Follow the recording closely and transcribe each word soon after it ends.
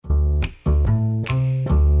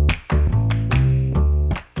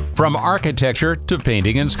From architecture to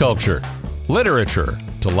painting and sculpture, literature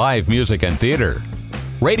to live music and theater,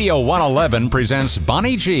 Radio 111 presents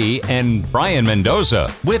Bonnie G. and Brayan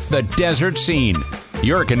Mendoza with The Desert Scene,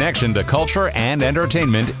 your connection to culture and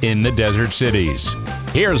entertainment in the desert cities.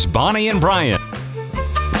 Here's Bonnie and Brayan.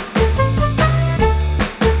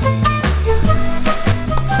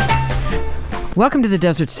 Welcome to The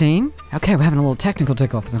Desert Scene. Okay, we're having a little technical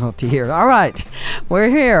difficulty here. All right,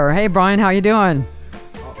 we're here. Hey, Brayan, how you doing?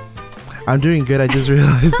 I'm doing good. I just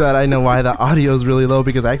realized that I know why the audio is really low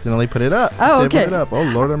because I accidentally put it up. Oh, okay. Put it up. Oh,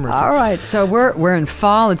 Lord have mercy. All right, so we're in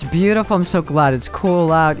fall. It's beautiful. I'm so glad it's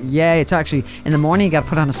cool out. Yay! It's actually in the morning. You got to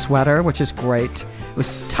put on a sweater, which is great. I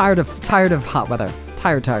was tired of hot weather.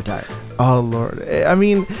 Tired. Oh Lord. I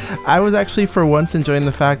mean, I was actually for once enjoying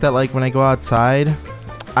the fact that like when I go outside,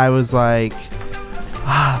 I was like,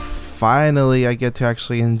 finally I get to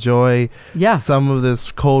actually enjoy some of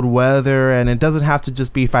this cold weather, and it doesn't have to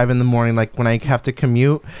just be 5 a.m. like when I have to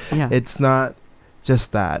commute. It's not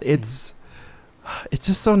just that. It's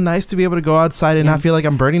just so nice to be able to go outside and not feel like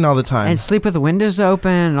I'm burning all the time and sleep with the windows open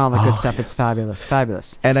and all the good stuff. It's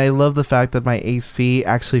fabulous. And I love the fact that my AC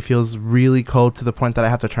actually feels really cold to the point that I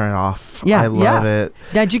have to turn it off. I love it.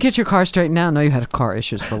 Now, did you get your car straightened out? I know you had car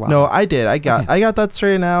issues for a while. No, I did. I got that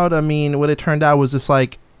straightened out. I mean, what it turned out was just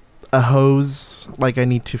like a hose, like I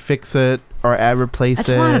need to fix it or replace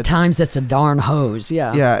it. A lot of times that's a darn hose.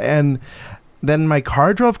 Yeah, and then my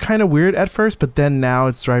car drove kind of weird at first, but then now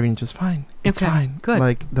it's driving just fine. It's fine. Good.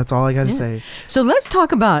 Like, that's all I gotta say. So let's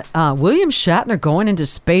talk about William Shatner going into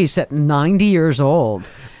space at 90 years old.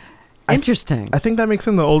 Interesting. I think that makes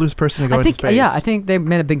him the oldest person to go into space. Yeah, I think they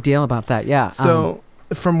made a big deal about that. Yeah. So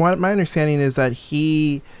from what my understanding is that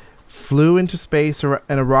he flew into space in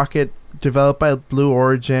a rocket developed by Blue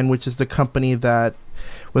Origin, which is the company that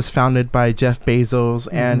was founded by Jeff Bezos,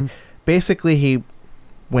 and basically he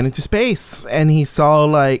went into space and he saw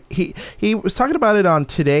like he was talking about it on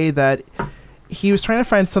Today that he was trying to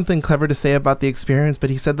find something clever to say about the experience, but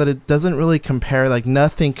he said that it doesn't really compare, like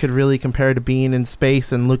nothing could really compare to being in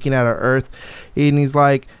space and looking at our Earth. And he's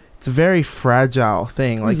like, it's a very fragile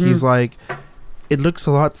thing. Like he's like, it looks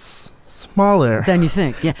a lot smaller than you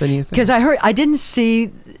think. Yeah, because I didn't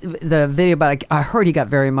see the video, but I heard he got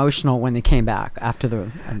very emotional when they came back after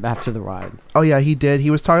the ride. Oh yeah, he did. He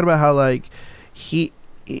was talking about how like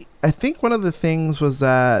I think one of the things was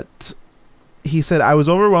that he said, I was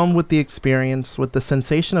overwhelmed with the experience, with the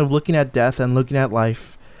sensation of looking at death and looking at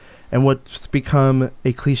life, and what's become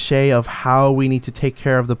a cliche of how we need to take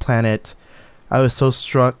care of the planet. I was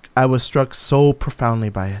struck so profoundly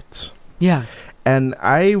by it. Yeah, and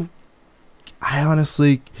I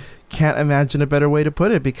honestly can't imagine a better way to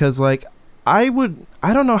put it, because like I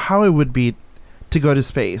don't know how it would be to go to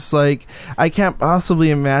space. Like I can't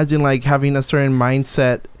possibly imagine like having a certain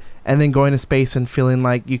mindset and then going to space and feeling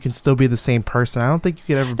like you can still be the same person. I don't think you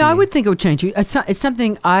could ever be. I would think it would change you. It's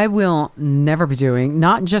something I will never be doing,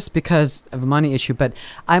 not just because of a money issue, but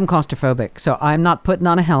I'm claustrophobic. So I'm not putting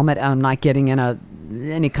on a helmet. I'm not getting in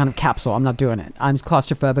any kind of capsule. I'm not doing it. I'm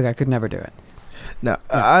claustrophobic. I could never do it. No,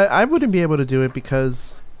 I wouldn't be able to do it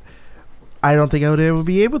because I don't think I would ever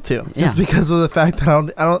be able to. Just because of the fact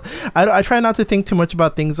that I try not to think too much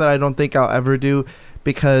about things that I don't think I'll ever do,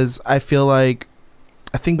 because I feel like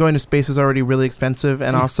I think going to space is already really expensive,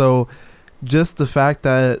 and also just the fact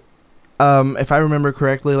that if I remember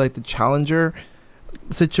correctly, like the Challenger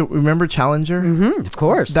remember Challenger? Of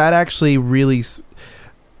course. That actually really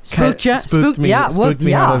spooked me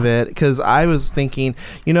out of it, because I was thinking,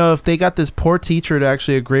 if they got this poor teacher to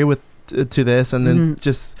actually agree with to this, and then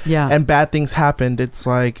and bad things happened, it's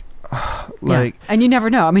like and you never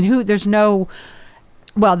know. I mean, there's no.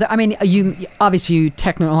 Well, I mean, you obviously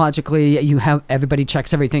technologically you have everybody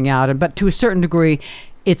checks everything out, but to a certain degree,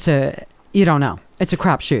 you don't know. It's a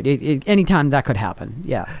crapshoot. Anytime that could happen.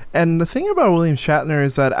 Yeah. And the thing about William Shatner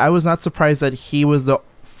is that I was not surprised that he was the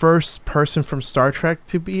first person from Star Trek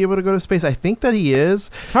to be able to go to space. I think that he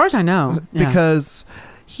is, as far as I know, because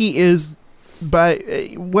he is. But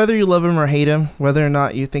whether you love him or hate him, whether or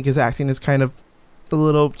not you think his acting is kind of a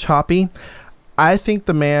little choppy, I think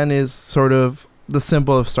the man is sort of the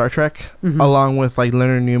symbol of Star Trek, along with like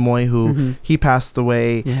Leonard Nimoy, who he passed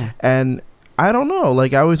away. And I don't know,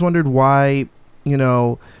 like I always wondered why,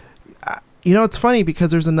 it's funny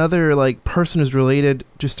because there's another like person who's related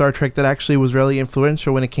to Star Trek that actually was really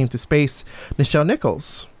influential when it came to space, Nichelle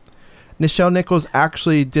Nichols. Nichelle Nichols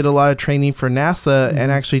actually did a lot of training for NASA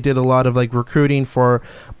and actually did a lot of like recruiting for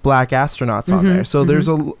black astronauts on there. So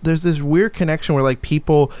there's this weird connection where like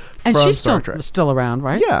people and from she's Star Trek still around,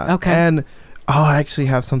 right? Yeah. Okay. And Oh, I actually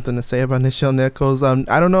have something to say about Nichelle Nichols. I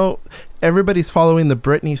don't know. Everybody's following the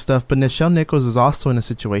Britney stuff, but Nichelle Nichols is also in a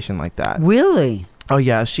situation like that. Really? Oh,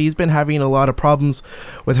 yeah. She's been having a lot of problems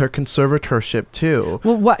with her conservatorship, too.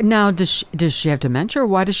 Well, what now? Does she have dementia, or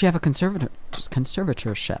why does she have a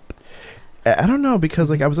conservatorship? I don't know, because,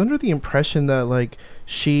 like, I was under the impression that, like,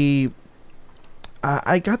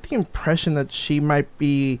 I got the impression that she might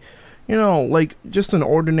be, you know, like, just an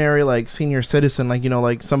ordinary, like, senior citizen, like, you know,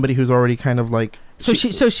 like somebody who's already kind of like. So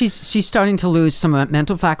she's starting to lose some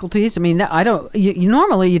mental faculties. I mean,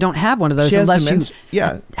 normally you don't have one of those unless dementia.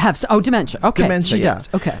 You have dementia. Okay, dementia, she does.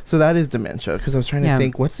 Okay, so that is dementia. Because I was trying to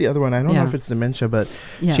think, what's the other one? I don't know if it's dementia, but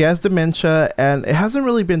she has dementia, and it hasn't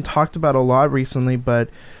really been talked about a lot recently. But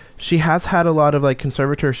she has had a lot of like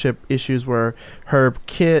conservatorship issues where her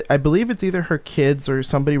kid, I believe it's either her kids or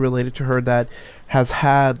somebody related to her that has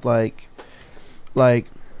had like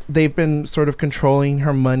they've been sort of controlling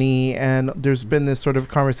her money, and there's been this sort of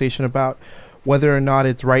conversation about whether or not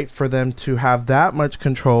it's right for them to have that much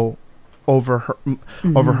control over her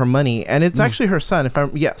over her money. And it's actually her son.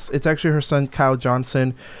 It's actually her son, Kyle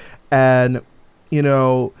Johnson. And you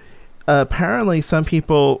know, apparently some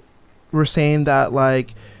people were saying that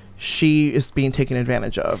like she is being taken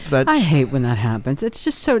advantage of. That I hate when that happens. It's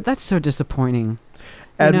just that's so disappointing.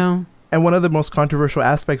 You know. And one of the most controversial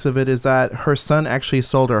aspects of it is that her son actually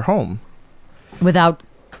sold her home. Without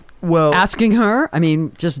asking her? I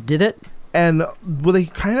mean, just did it? And they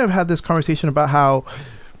kind of had this conversation about how,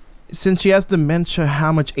 since she has dementia,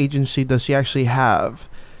 how much agency does she actually have?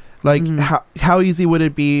 Like, how easy would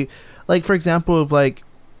it be? Like, for example, if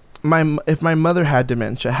my mother had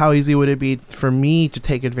dementia, how easy would it be for me to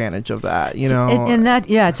take advantage of that, you know? And that,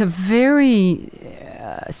 it's a very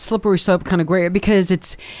slippery slope kind of gray, because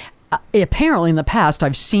it's... apparently in the past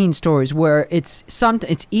I've seen stories where it's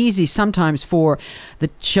easy sometimes for the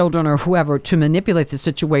children or whoever to manipulate the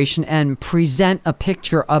situation and present a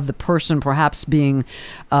picture of the person perhaps being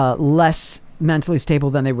less mentally stable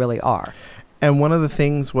than they really are. And one of the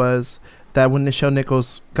things was that when Nichelle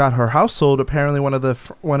Nichols got her house sold, apparently one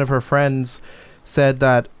of her friends said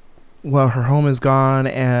that, well, her home is gone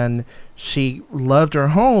and she loved her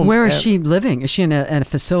home. Where is she living? Is she in a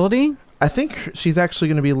facility? I think she's actually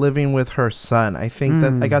going to be living with her son. I think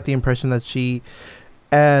that I got the impression that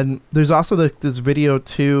and there's also this video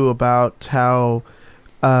too about how,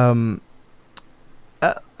 I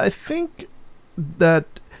think that,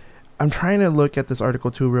 I'm trying to look at this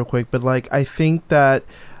article too real quick, but like, I think that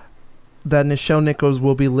Nichelle Nichols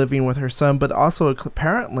will be living with her son, but also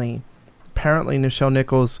apparently Nichelle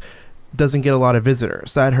Nichols doesn't get a lot of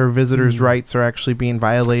visitors, that her visitors' rights are actually being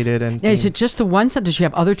violated. And is it just the one son? Does she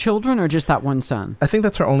have other children, or just that one son? I think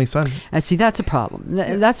that's her only son. I see. That's a problem.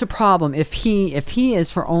 That's a problem. If he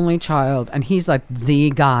is her only child and he's like the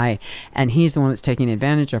guy and he's the one that's taking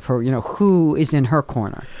advantage of her, you know, who is in her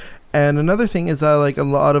corner? And another thing is that like a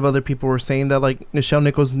lot of other people were saying that like Nichelle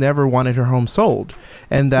Nichols never wanted her home sold,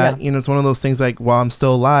 and that you know, it's one of those things like, while I'm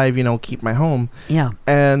still alive, you know, keep my home. Yeah.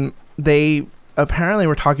 And they apparently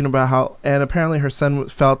we're talking about how, and apparently her son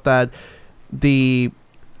felt that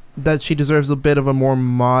that she deserves a bit of a more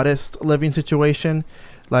modest living situation,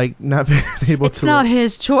 like not being able to. It's not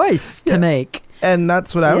his choice to make. And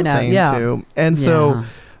that's what I was saying too. And so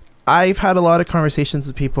I've had a lot of conversations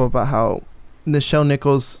with people about how Nichelle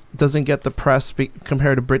Nichols doesn't get the press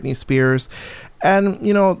compared to Britney Spears. And,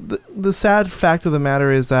 you know, the sad fact of the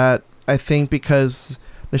matter is that I think because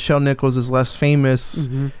Nichelle Nichols is less famous,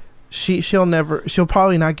 she'll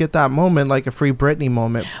probably not get that moment, like a Free Britney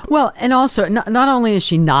moment. Well, and also not only is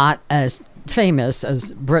she not as famous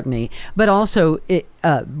as Britney, but also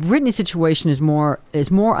Britney's situation is more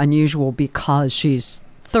unusual because she's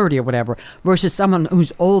 30 or whatever, versus someone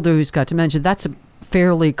who's older who's got dementia. That's a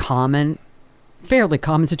fairly common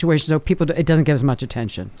situation, so it doesn't get as much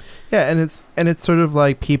attention. Yeah, and it's sort of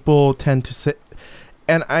like people tend to say.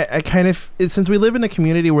 And I kind of, since we live in a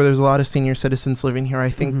community where there's a lot of senior citizens living here, I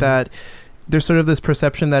think that there's sort of this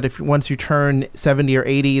perception that once you turn 70 or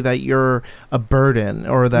 80, that you're a burden,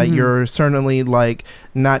 or that you're certainly like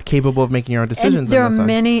not capable of making your own decisions. And there are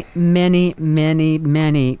many, many, many,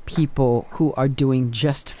 many people who are doing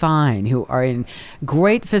just fine, who are in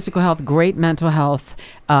great physical health, great mental health.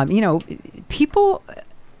 People.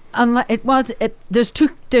 There's two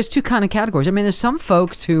kind of categories. I mean, there's some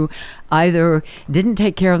folks who either didn't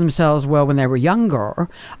take care of themselves well when they were younger,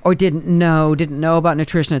 or didn't know about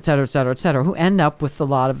nutrition, et cetera, who end up with a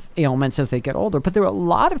lot of ailments as they get older. But there are a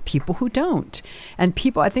lot of people who don't. And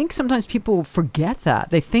I think sometimes people forget that.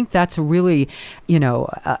 They think that's really,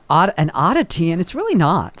 an oddity, and it's really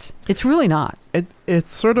not. It's really not.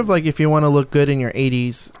 It's sort of like if you want to look good in your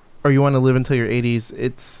 80s, or you want to live until your 80s,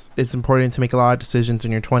 it's important to make a lot of decisions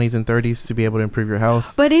in your 20s and 30s to be able to improve your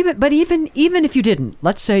health. But even if you didn't,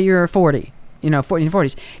 let's say you're 40, 40 and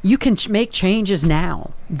 40s, you can make changes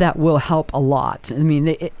now that will help a lot. I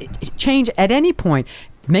mean, change at any point.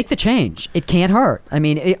 Make the change. It can't hurt. I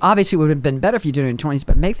mean, it obviously would have been better if you did it in your 20s,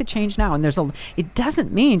 but make the change now. And it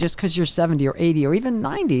doesn't mean just because you're 70 or 80 or even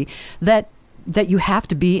 90 that you have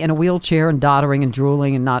to be in a wheelchair and doddering and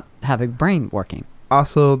drooling and not have a brain working.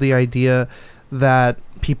 Also, the idea that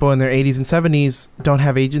people in their 80s and 70s don't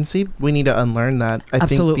have agency, we need to unlearn that. I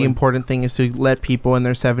think the important thing is to let people in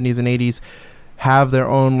their 70s and 80s have their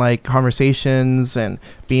own like conversations and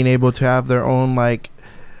being able to have their own like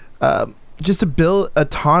just to build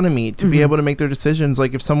autonomy to be able to make their decisions.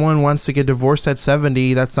 Like if someone wants to get divorced at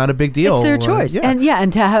 70, that's not a big deal. It's their choice. Yeah.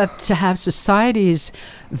 And to have society's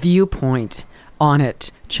viewpoint on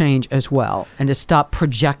it change as well, and to stop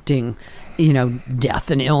projecting death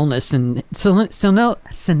and illness and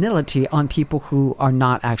senility on people who are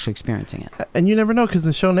not actually experiencing it. And you never know, because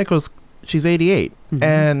Nichelle Nichols, she's 88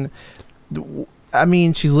 and I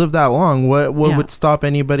mean, she's lived that long. What would stop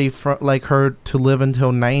anybody from like her to live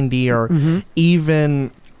until 90 or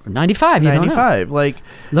even 95? 95. Like,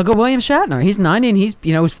 look at William Shatner. He's 90 and he's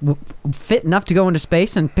fit enough to go into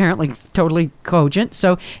space and apparently totally cogent.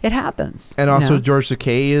 So it happens. And also George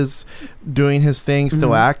Takei is doing his thing,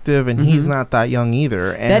 still active, and he's not that young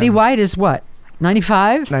either. And Betty White is what?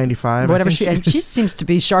 95? 95. Whatever she seems to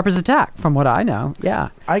be sharp as a tack, from what I know. Yeah.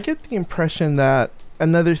 I get the impression that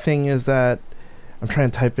another thing is that I'm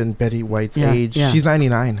trying to type in Betty White's age. Yeah. She's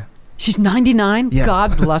 99. She's 99? Yes.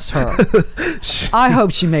 God bless her. I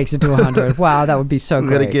hope she makes it to 100. Wow, that would be so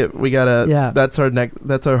great. That's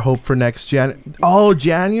our hope for next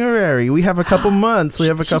January. We have a couple months. She's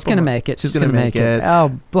going to make it. She's going to make it.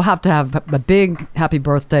 Oh, we'll have to have a big happy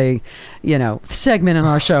birthday, segment in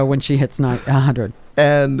our show when she hits 100.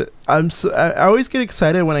 And I always get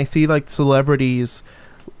excited when I see like celebrities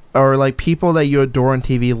or like people that you adore on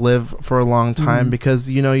TV live for a long time, because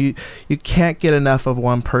you can't get enough of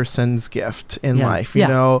one person's gift in life,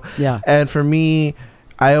 and for me,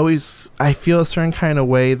 I feel a certain kind of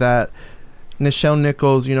way that Nichelle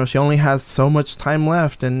Nichols, she only has so much time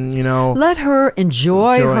left, and let her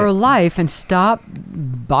enjoy her life and stop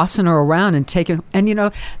bossing her around and taking.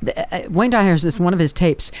 And Wayne Dyer has this one of his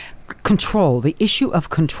tapes, control, the issue of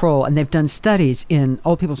control, and they've done studies in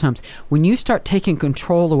old people's homes. When you start taking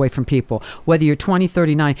control away from people, whether you're 20,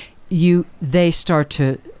 39, they start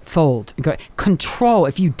to fold. Control.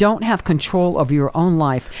 If you don't have control of your own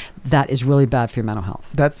life, that is really bad for your mental health.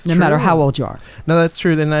 That's no true. matter how old you are. No, that's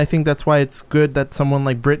true. And I think that's why it's good that someone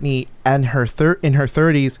like Britney and in her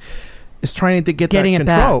 30s is trying to get that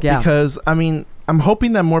control. Because I mean, I'm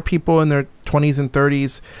hoping that more people in their 20s and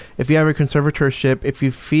 30s, if you have a conservatorship, if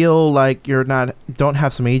you feel like don't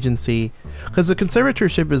have some agency, because the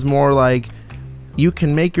conservatorship is more like you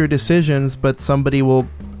can make your decisions, but somebody will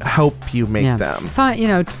help you make them.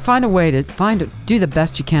 Find a way to do the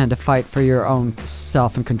best you can to fight for your own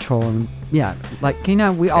self and control. And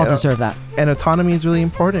we all deserve that. And autonomy is really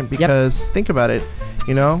important, because think about it.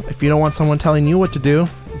 If you don't want someone telling you what to do,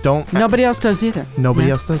 nobody else does either. Nobody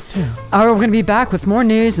else does too. All right, we're going to be back with more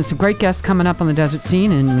news and some great guests coming up on the Desert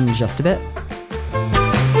Scene in just a bit.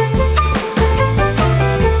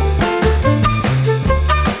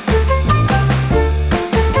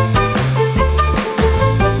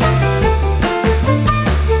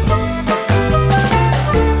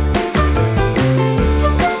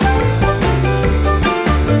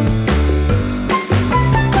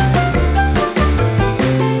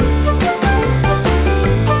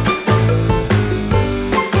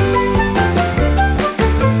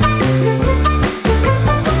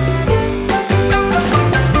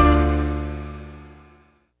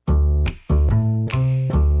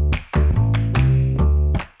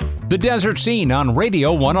 The Desert Scene on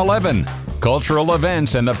Radio 111. Cultural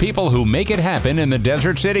events and the people who make it happen in the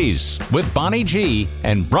desert cities with Bonnie G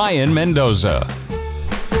and Brayan Mendoza.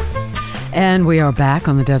 And we are back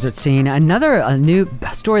on the Desert Scene. A new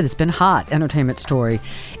story that's been hot, entertainment story,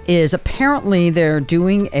 is apparently they're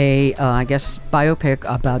doing a, biopic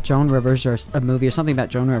about Joan Rivers, or a movie or something about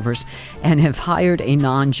Joan Rivers, and have hired a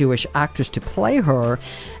non-Jewish actress to play her.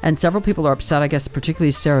 And several people are upset, I guess,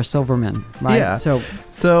 particularly Sarah Silverman, right? Yeah.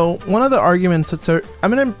 So one of the arguments,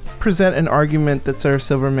 I'm going to present an argument that Sarah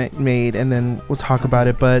Silverman made, and then we'll talk about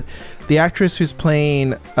it. But the actress who's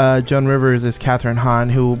playing Joan Rivers is Kathryn Hahn,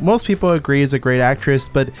 who most people agree is a great actress.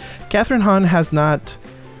 But Kathryn Hahn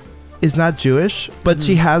is not Jewish, but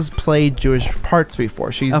she has played Jewish parts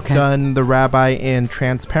before. She's done the rabbi in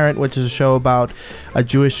Transparent, which is a show about a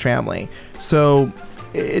Jewish family. So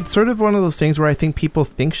it's sort of one of those things where I think people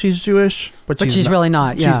think she's Jewish, but she's really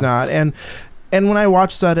not. Yeah. She's not. And when I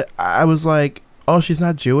watched that, I was like, oh, she's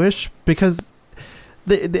not Jewish, because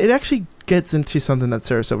it actually gets into something that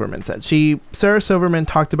Sarah Silverman said. Sarah Silverman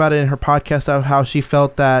talked about it in her podcast of how she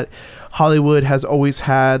felt that Hollywood has always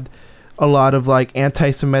had a lot of like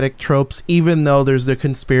anti-Semitic tropes, even though there's the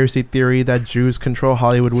conspiracy theory that Jews control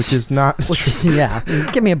Hollywood, which is not true. Yeah,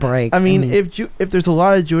 give me a break. I mean, if there's a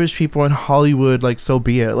lot of Jewish people in Hollywood, like, so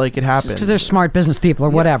be it. Like, it happens because they're smart business people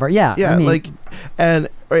or whatever. Yeah, yeah. I mean, like, and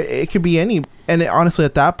it could be any. And honestly,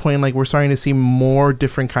 at that point, like, we're starting to see more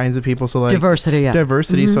different kinds of people. So like diversity.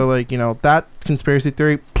 Mm-hmm. So like, that conspiracy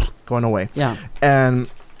theory going away. Yeah,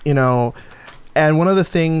 and and one of the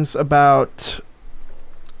things about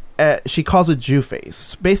she calls it Jew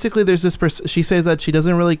face. Basically, there's this person. She says that she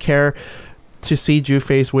doesn't really care to see Jew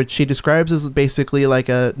face, which she describes as basically like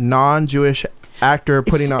a non-Jewish actor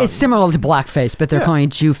putting on. It's similar to blackface, but they're calling it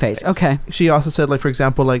Jew face. Okay. She also said, like, for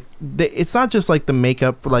example, like, it's not just like the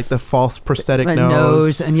makeup, like the false prosthetic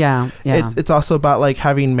nose, and yeah. It's also about like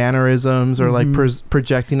having mannerisms or like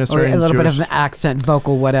projecting a certain or a little Jewish, bit of an accent,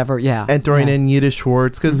 vocal, whatever. Yeah. And throwing in Yiddish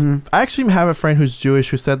words, because I actually have a friend who's Jewish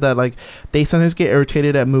who said that like they sometimes get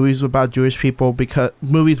irritated at movies about Jewish people, because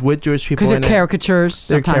movies with Jewish people because they're caricatures.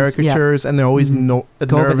 They're caricatures, and they're always Go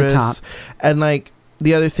nervous. over the top. And like,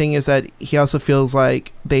 the other thing is that he also feels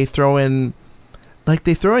like they throw in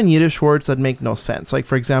Yiddish words that make no sense. Like,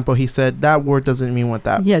 for example, he said that word doesn't mean what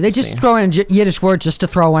that. Yeah, they just throw in Yiddish word just to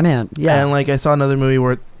throw one in. Yeah, and like I saw another movie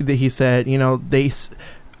where he said, they,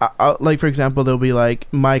 like, for example, they'll be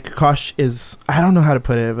like, my kosh is, I don't know how to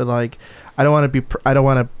put it, but like, I don't want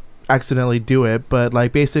to accidentally do it, but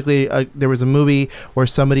like, basically there was a movie where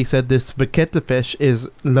somebody said this vaketa fish is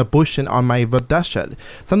labushin on my vadashad,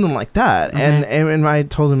 something like that. And I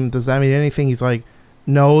told him, does that mean anything? He's like,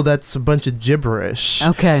 no, that's a bunch of gibberish.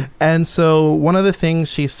 Okay. And so one of the things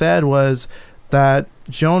she said was that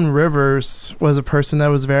Joan Rivers was a person that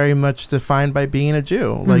was very much defined by being a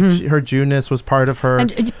Jew. Like, her Jewness was part of her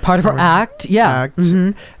act. Yeah.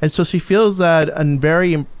 And so she feels that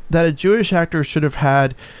a Jewish actor should have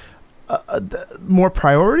had more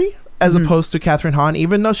priority as opposed to Catherine Hahn,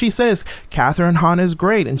 even though she says Catherine Hahn is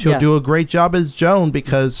great and she'll do a great job as Joan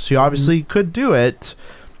because she obviously could do it.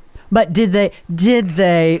 But did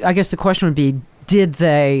they, I guess the question would be, did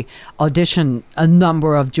they audition a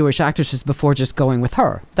number of Jewish actresses before just going with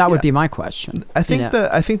her? That would be my question. I think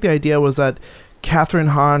the idea was that Catherine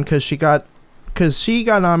Hahn, because she got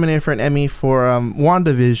nominated for an Emmy for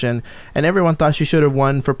WandaVision, and everyone thought she should have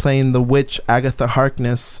won for playing the witch Agatha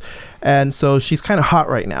Harkness, and so she's kind of hot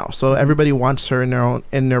right now. So everybody wants her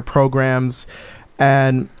in their programs,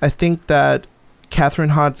 and I think that Catherine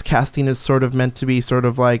Hahn's casting is sort of meant to be sort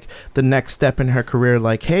of like the next step in her career.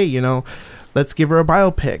 Like, hey, let's give her a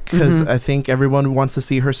biopic, because I think everyone wants to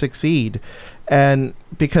see her succeed, and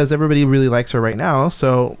because everybody really likes her right now.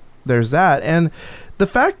 So there's that. And the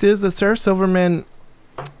fact is that Sarah Silverman,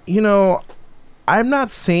 I'm not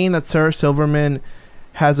saying that Sarah Silverman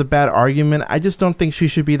has a bad argument. I just don't think she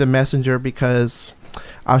should be the messenger, because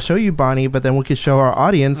I'll show you, Bonnie, but then we could show our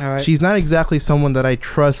audience. Right. She's not exactly someone that I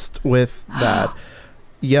trust with that.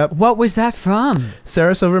 Yep. What was that from?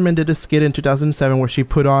 Sarah Silverman did a skit in 2007 where she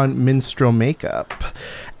put on minstrel makeup.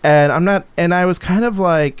 And I was kind of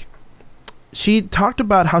like, she talked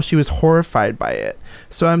about how she was horrified by it.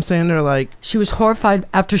 So I'm saying to her, like, she was horrified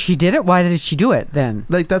after she did it? Why did she do it then?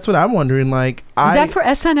 Like, that's what I'm wondering. Like, was that for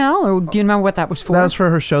SNL, or do you remember what that was for? That was for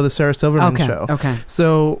her show, the Sarah Silverman show. Okay.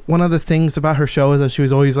 So one of the things about her show is that she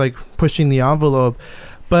was always like pushing the envelope.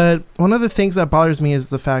 But one of the things that bothers me is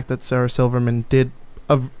the fact that Sarah Silverman did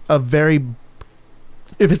a very,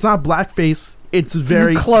 if it's not blackface, it's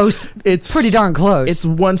very close. It's pretty darn close. It's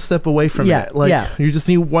one step away from it. Like, you just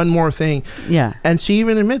need one more thing. Yeah. And she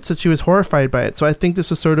even admits that she was horrified by it. So I think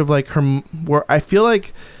this is sort of like her, where I feel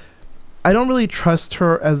like I don't really trust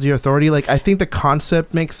her as the authority. Like, I think the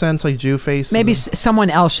concept makes sense, like Jew face. Maybe someone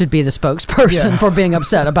else should be the spokesperson for being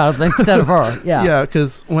upset about it instead of her. Yeah. Yeah,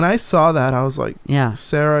 because when I saw that, I was like,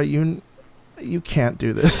 Sarah, you can't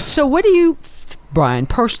do this. So what do you, Brian,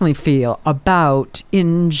 personally feel about,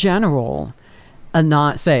 in general, a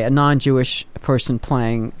non-Jewish person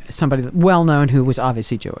playing somebody well known who was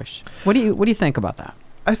obviously Jewish? What do you think about that?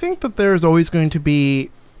 I think that there's always going to be,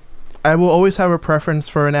 I will always have a preference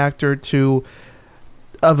for an actor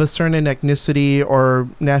of a certain ethnicity or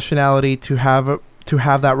nationality to have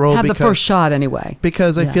that role. Have the first shot anyway.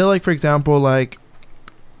 Because I feel like, for example, like,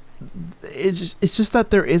 it's just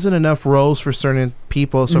that there isn't enough roles for certain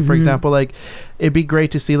people. So for example, like, it'd be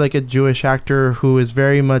great to see like a Jewish actor who is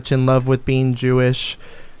very much in love with being Jewish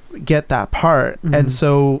get that part. And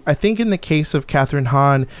so I think in the case of Catherine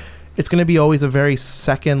Hahn, it's going to be always a very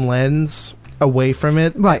second lens away from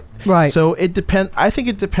it. Right. So I think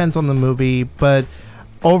it depends on the movie, but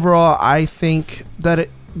overall, I think that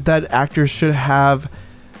actors should have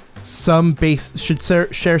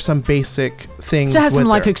share some basic things. To have some with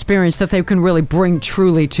life her. experience that they can really bring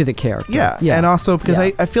truly to the character. Yeah. And also because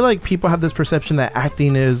I feel like people have this perception that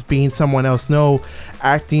acting is being someone else. No,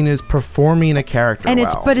 acting is performing a character. And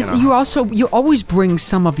you always bring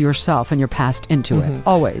some of yourself and your past into it.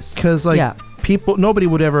 Always. Because nobody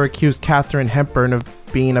would ever accuse Katharine Hepburn of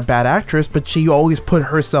being a bad actress, but she always put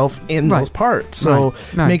herself in those parts. So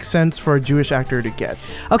it makes sense for a Jewish actor to get.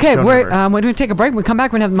 Okay, we're going to take a break. When we come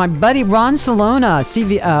back, we're going to have my buddy Ron Celona,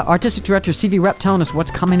 CV, Artistic Director, CV Rep, telling us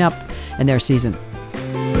what's coming up in their season.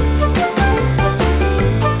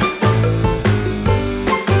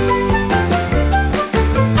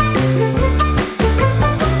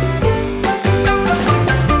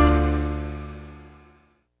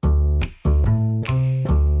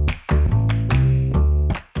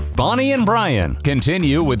 Bonnie and Brian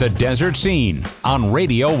continue with the Desert Scene on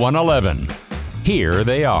Radio 111. Here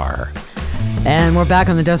they are. And we're back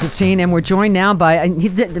on the Desert Scene, and we're joined now by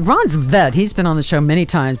Ron's a vet. He's been on the show many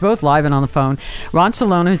times, both live and on the phone. Ron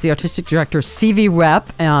Celona is the Artistic Director, CV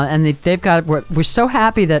Rep, and they've got. We're so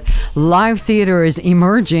happy that live theater is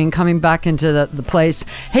emerging, coming back into the place.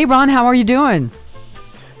 Hey, Ron, how are you doing?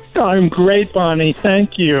 I'm great, Bonnie.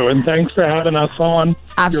 Thank you, and thanks for having us on.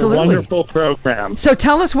 Absolutely. Your wonderful program. So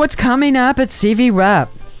tell us what's coming up at CV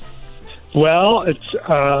Rep. Well, it's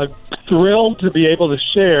thrilled to be able to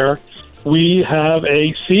share. We have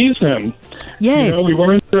a season. Yay. We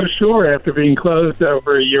weren't so sure after being closed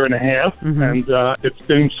over a year and a half, and it's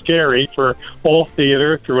been scary for all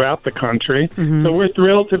theater throughout the country. So we're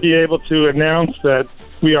thrilled to be able to announce that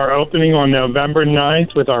we are opening on November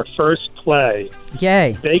 9th with our first play.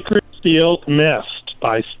 Yay. Bakersfield Mist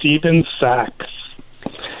by Stephen Sachs.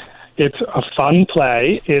 It's a fun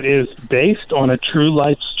play. It is based on a true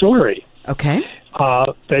life story. Okay.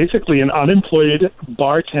 Basically, an unemployed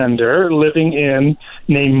bartender named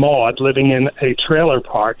Maud, living in a trailer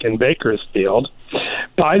park in Bakersfield,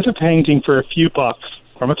 buys a painting for a few bucks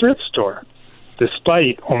from a thrift store,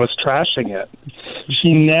 despite almost trashing it.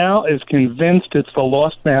 She now is convinced it's the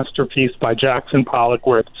lost masterpiece by Jackson Pollock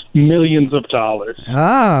worth millions of dollars.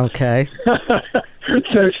 Oh, okay.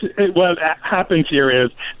 So what happens here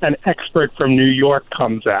is an expert from New York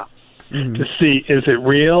comes out to see, is it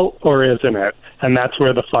real or isn't it? And that's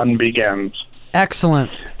where the fun begins.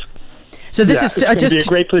 Excellent. So this is it's just be a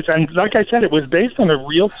great place. And like I said, it was based on a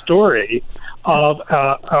real story of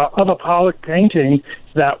a Pollock painting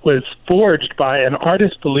that was forged by an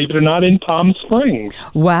artist, believe it or not, in Palm Springs.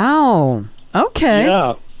 Wow. Okay.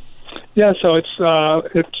 Yeah. So it's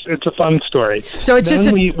a fun story. So it's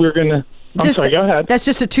then we're gonna. I'm sorry. Go ahead. That's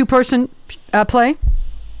just a 2-person play.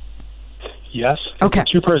 Yes. Okay.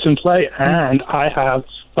 It's a 2-person play, and I have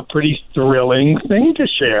a pretty thrilling thing to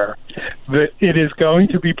share. That it is going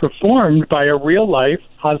to be performed by a real-life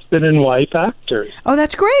husband and wife actors. Oh,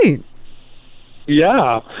 that's great.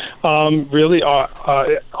 Yeah. Really,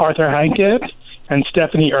 Arthur Hankett and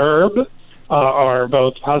Stephanie Erb are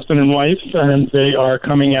both husband and wife, and they are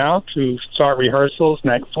coming out to start rehearsals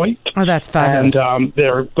next week. Oh, that's fabulous. And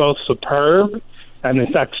they're both superb. And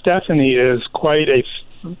in fact, Stephanie is quite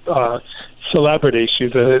a celebrity.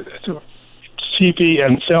 She's a TV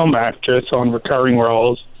and film actress on recurring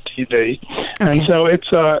roles, TV. Okay. And so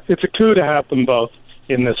it's a coup to have them both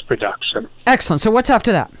in this production. Excellent. So what's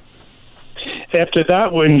after that? After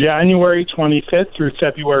that, on January 25th through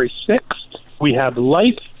February 6th, we have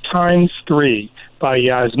Lifetimes 3 by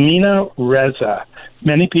Yasmina Reza.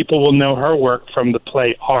 Many people will know her work from the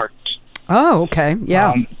play Art. Oh, okay.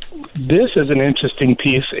 Yeah. This is an interesting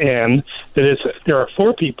piece there are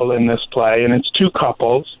 4 people in this play, and it's 2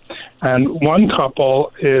 couples. And one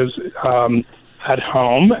couple is at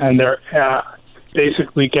home, and they're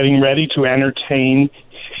basically getting ready to entertain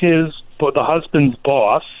the husband's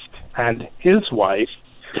boss and his wife,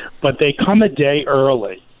 but they come a day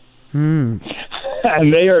early. And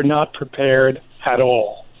they are not prepared at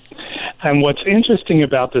all. And what's interesting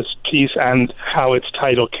about this piece and how its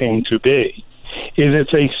title came to be is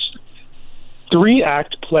it's a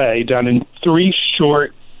 3-act play done in 3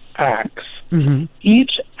 short acts.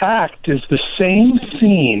 Each act is the same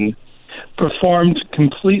scene performed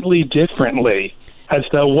completely differently, as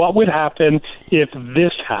though what would happen if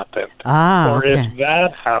this happened, or if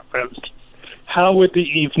that happened. How would the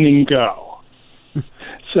evening go?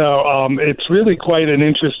 So it's really quite an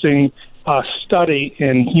interesting study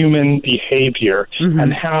in human behavior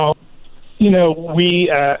and how we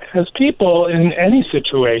as people in any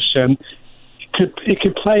situation, it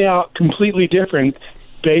could play out completely different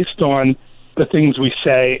based on the things we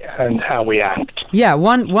say and how we act. Yeah,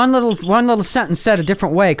 one little sentence said a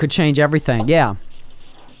different way could change everything. Yeah.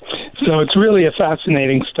 So it's really a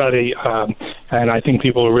fascinating study, and I think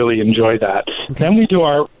people will really enjoy that. Okay. Then we do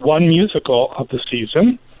our one musical of the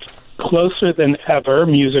season, Closer Than Ever,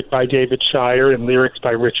 music by David Shire and lyrics by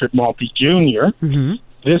Richard Maltby Jr. Mm-hmm.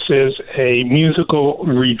 This is a musical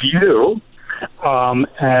review,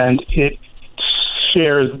 and it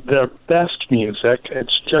shares the best music.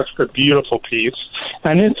 It's just a beautiful piece,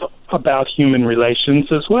 and it's about human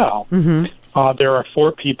relations as well. Mm-hmm. There are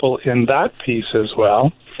 4 people in that piece as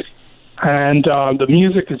well. And the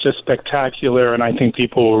music is just spectacular, and I think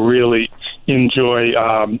people will really enjoy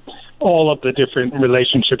all of the different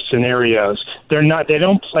relationship scenarios. They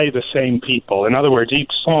don't play the same people. In other words,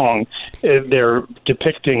 each song, they're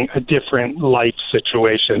depicting a different life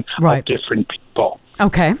situation of different people.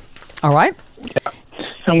 Okay. All right. Yeah.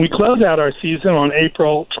 And we close out our season on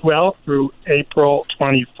April 12th through April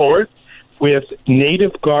 24th with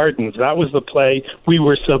Native Gardens. That was the play we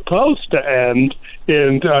were supposed to end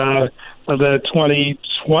in the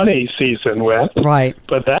 2020 season with. Right.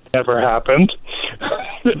 But that never happened.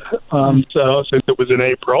 So since it was in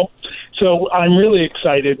April. So I'm really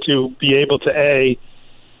excited to be able to,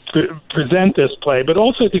 present this play, but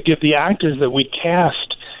also to give the actors that we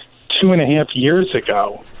cast 2.5 years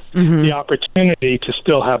ago the opportunity to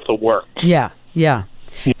still have the work. Yeah, yeah.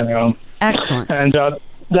 Excellent. And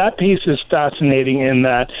that piece is fascinating in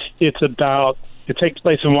that it takes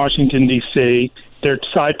place in Washington, D.C. They're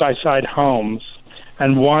side-by-side homes,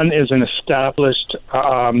 and one is an established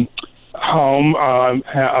home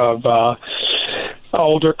of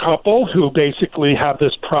older couple who basically have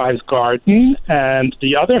this prized garden, and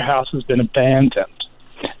the other house has been abandoned.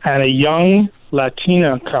 And a young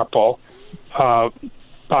Latina couple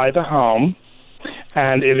buy the home,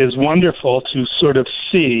 and it is wonderful to sort of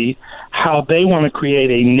see how they want to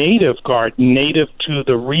create a native garden, native to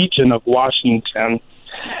the region of Washington,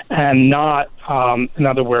 and not, in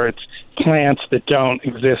other words, plants that don't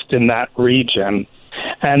exist in that region.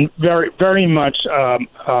 And very, very much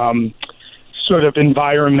sort of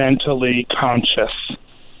environmentally conscious.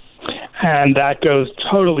 And that goes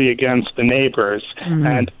totally against the neighbors. Mm-hmm.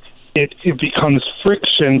 And it becomes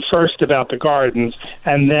friction first about the gardens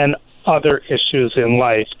and then other issues in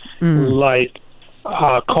life, like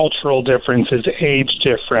cultural differences, age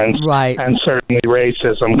difference, and certainly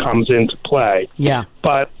racism comes into play. Yeah.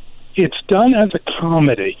 But it's done as a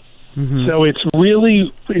comedy. Mm-hmm. So it's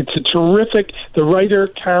a terrific, the writer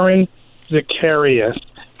Karen Zacharias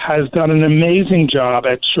has done an amazing job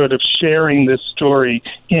at sort of sharing this story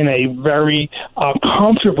in a very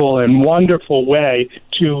comfortable and wonderful way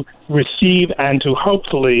to receive and to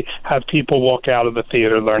hopefully have people walk out of the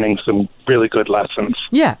theater learning some really good lessons.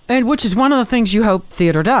 Yeah, and which is one of the things you hope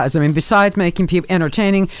theater does. I mean, besides making people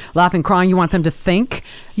entertaining, laughing, crying, you want them to think.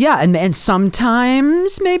 Yeah, and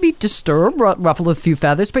sometimes maybe disturb, ruffle a few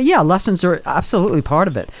feathers. But yeah, lessons are absolutely part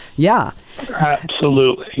of it. Yeah.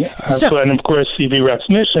 Absolutely. And of course, CV Rep's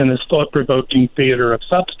mission is thought-provoking theater of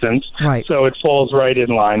substance. Right. So it falls right in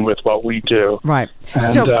line with what we do. Right.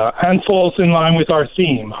 And falls in line with our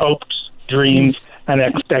theme, hopes, dreams, and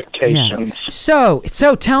expectations. Yeah. So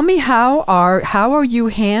tell me, how are you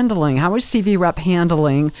handling? How is CV Rep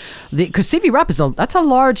handling because CV Rep that's a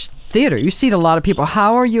large theater. You see a lot of people.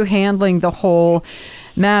 How are you handling the whole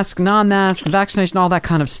mask, non-mask, vaccination, all that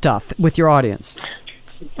kind of stuff with your audience?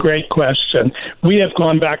 Great question. We have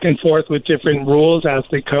gone back and forth with different rules as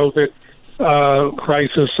the COVID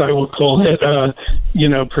crisis, I would call it,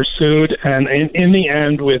 pursued. And in the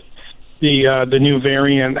end, with the new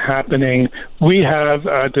variant happening, we have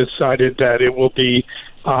decided that it will be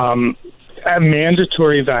a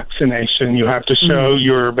mandatory vaccination. You have to show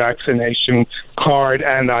your vaccination card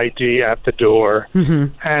and ID at the door.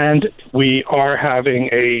 Mm-hmm. And we are having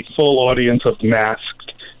a full audience of masked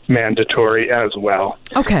mandatory as well.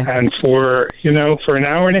 Okay. And for an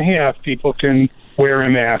hour and a half, people can wear a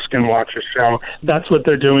mask and watch a show. That's what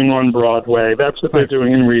they're doing on Broadway. That's what they're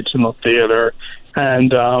doing in regional theater.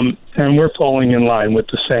 And we're falling in line with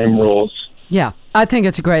the same rules. Yeah, I think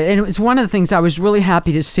it's great. And it was one of the things I was really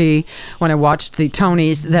happy to see when I watched the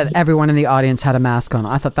Tonys, that everyone in the audience had a mask on.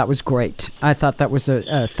 I thought that was great. I thought that was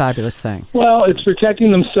a fabulous thing. Well, it's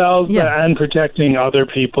protecting themselves and protecting other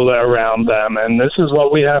people around them. And this is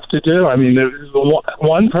what we have to do. I mean, if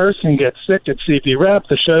one person gets sick at CV Rep,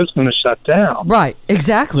 the show's going to shut down. Right,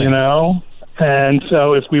 exactly. And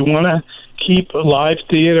so if we want to keep live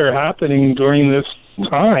theater happening during this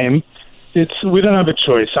time, we don't have a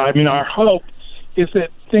choice. I mean, our hope is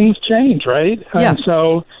that things change, right? Yeah. And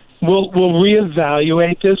so we'll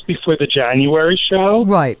reevaluate this before the January show.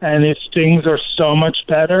 Right. And if things are so much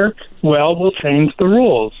better, well, we'll change the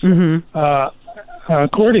rules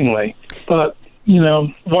accordingly. But,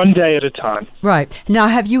 one day at a time. Right. Now,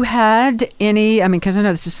 have you had any, because I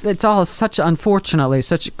know it's all such a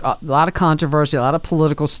lot of controversy, a lot of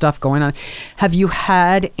political stuff going on. Have you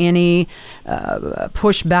had any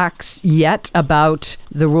pushbacks yet about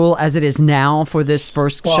the rule as it is now for this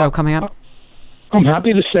first show coming up? I'm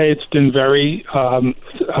happy to say it's been very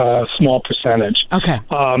small percentage. Okay.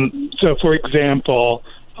 So, for example,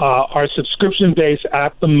 our subscription base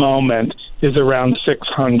at the moment is around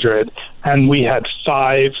 600, and we had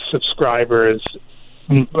 5 subscribers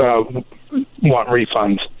want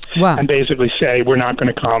refunds. Wow. And basically say, we're not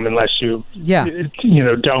going to come unless you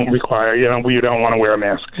don't require, we don't want to wear a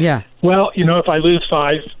mask. Yeah. Well, if I lose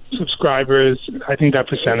 5 subscribers, I think that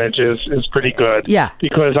percentage is pretty good. Yeah.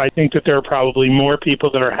 Because I think that there are probably more people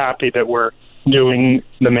that are happy that we're doing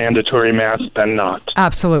the mandatory mask than not.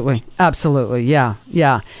 Absolutely.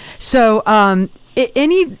 Yeah. So,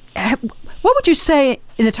 what would you say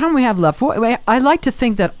in the time we have left? I like to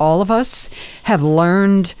think that all of us have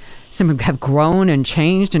learned, have grown and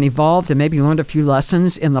changed and evolved and maybe learned a few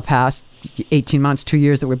lessons in the past 18 months, 2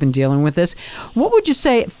 years that we've been dealing with this. What would you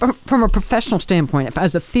say from a professional standpoint,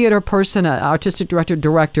 as a theater person, an artistic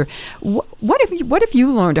director, what have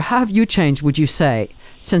you learned or how have you changed, would you say,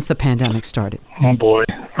 since the pandemic started? Oh, boy.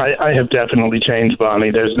 I have definitely changed, Bonnie.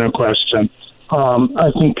 There's no question.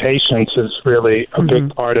 I think patience is really a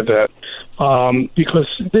big part of it. Because,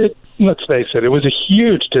 let's face it, it was a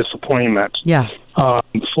huge disappointment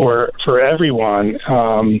for everyone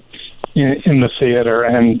in the theater,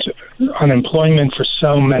 and unemployment for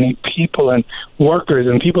so many people and workers,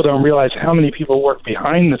 and people don't realize how many people work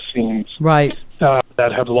behind the scenes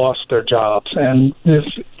that have lost their jobs. And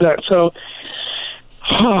so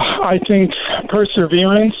I think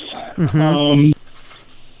perseverance,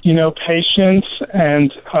 patience,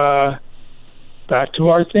 and back to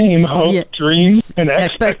our theme, hope, dreams, and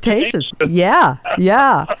expectations. Yeah.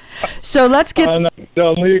 So let's get...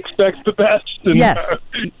 only expect the best and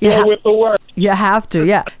go with the work. You have to,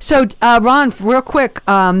 yeah. So, Ron, real quick,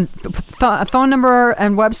 phone number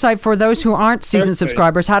and website for those who aren't season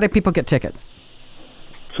subscribers. How do people get tickets?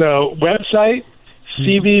 So, website,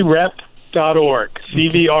 cvrep.org,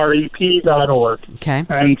 cvrep.org. Okay.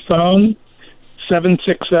 And phone,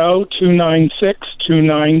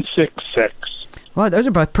 760-296-2966. Well, those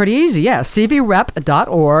are both pretty easy. Yeah,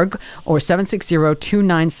 cvrep.org or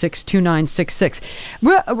 760-296-2966.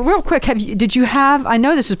 Real quick, did you have, I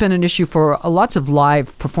know this has been an issue for lots of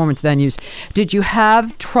live performance venues, did you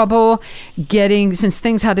have trouble getting, since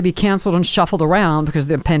things had to be canceled and shuffled around because of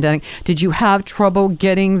the pandemic, did you have trouble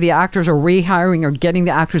getting the actors or rehiring or getting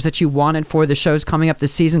the actors that you wanted for the shows coming up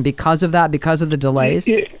this season because of that, because of the delays?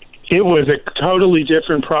 It was a totally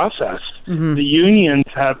different process. The unions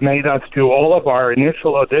have made us do all of our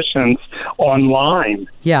initial auditions online.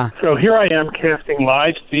 Yeah. So here I am casting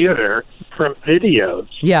live theater from videos.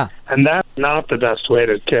 Yeah. And that's not the best way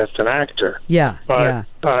to cast an actor. Yeah. But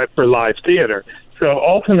for live theater. So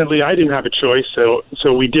ultimately, I didn't have a choice. So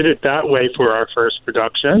we did it that way for our first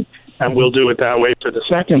production, and we'll do it that way for the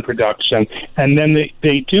second production. And then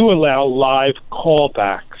they do allow live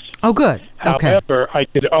callbacks. Oh, good. Okay. However, I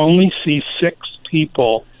could only see 6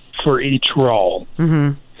 people for each role.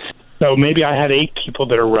 So maybe I had 8 people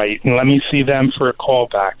that are right, and let me see them for a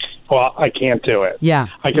callback. Well, I can't do it. Yeah.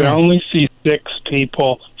 I could only see 6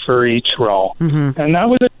 people for each role. And that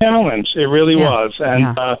was a challenge. It really was.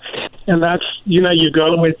 And and that's, you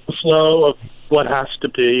go with the flow of what has to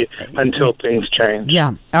be until things change.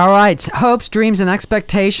 Yeah. All right. Hopes, dreams, and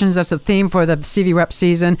expectations. That's the theme for the CV Rep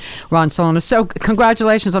season. Ron Celona. So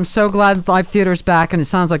congratulations. I'm so glad live theater's back, and it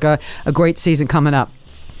sounds like a great season coming up.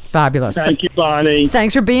 Fabulous. Thank you, Bonnie.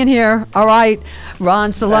 Thanks for being here. All right.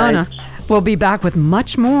 Ron Celona. Thanks. We'll be back with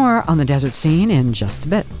much more on the Desert Scene in just a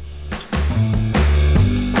bit.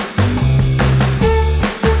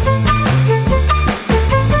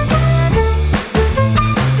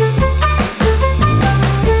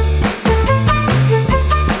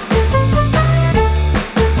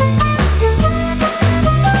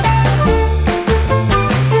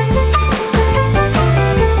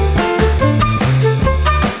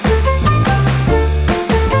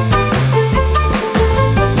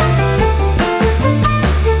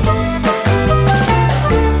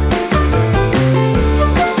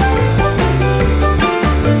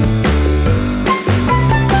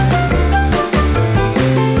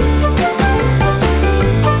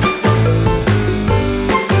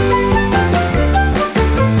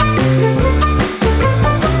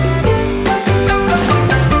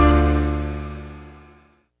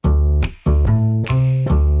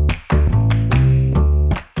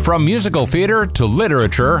 From musical theater to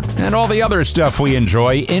literature and all the other stuff we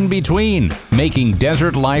enjoy in between, making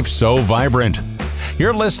desert life so vibrant.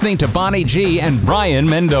 You're listening to Bonnie G and Brayan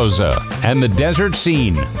Mendoza and the Desert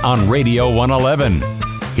Scene on Radio 111.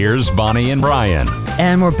 Here's Bonnie and Brayan.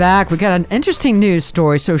 And we're back. We got an interesting news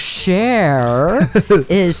story. So Cher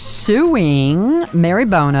is suing Mary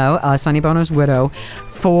Bono, Sonny Bono's widow,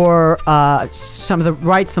 for some of the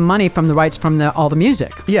rights, the money from the rights from all the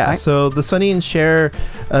music. Yeah, right? So the Sonny and Cher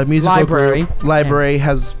musical library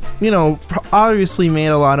has, obviously made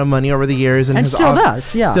a lot of money over the years. And still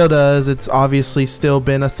does, yeah. Still does. It's obviously still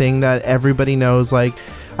been a thing that everybody knows. Like,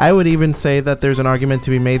 I would even say that there's an argument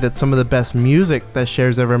to be made that some of the best music that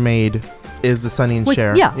Cher's ever made is the Sonny and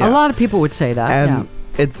Cher. Yeah, a lot of people would say that. And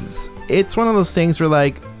it's one of those things where,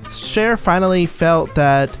 like, Cher finally felt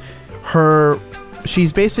that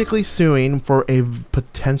she's basically suing for a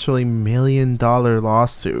potentially $1 million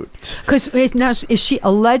lawsuit. Because now, is she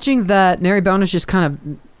alleging that Mary Bono's just kind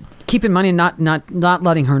of keeping money and not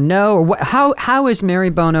letting her know? Or how is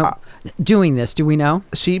Mary Bono doing this? Do we know?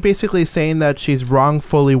 She basically is saying that she's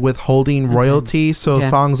wrongfully withholding royalties. So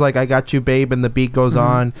songs like "I Got You, Babe" and "The Beat Goes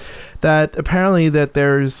On," that apparently that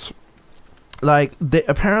there's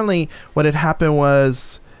apparently what had happened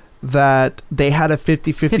was that they had a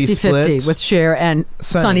 50-50 split with Cher and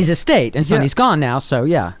Sonny's estate, and Sonny's gone now. So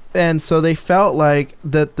yeah. And so they felt like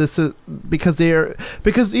that this is because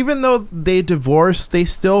even though they divorced, they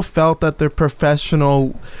still felt that they're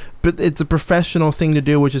professional. But it's a professional thing to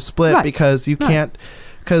do, which is split, because you can't.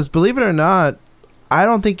 Because believe it or not, I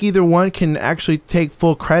don't think either one can actually take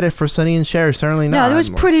full credit for Sonny and Cher. Certainly not. Yeah, that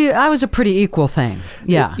was a pretty equal thing.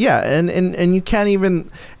 Yeah. Yeah, and you can't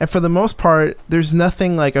even. And for the most part, there's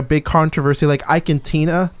nothing like a big controversy like Ike and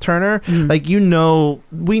Tina Turner. Like we know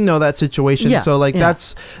that situation. So like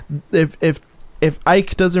that's if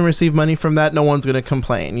Ike doesn't receive money from that, no one's gonna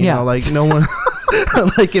complain. You know, like no one.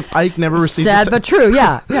 Like if Ike never received sad but true,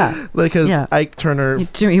 yeah. Because Ike Turner,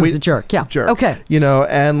 he was a jerk, jerk. Okay,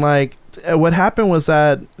 and like what happened was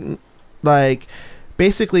that, like,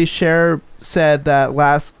 basically Cher said that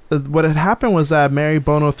what had happened was that Mary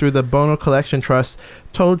Bono through the Bono Collection Trust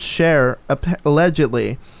told Cher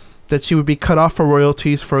allegedly that she would be cut off for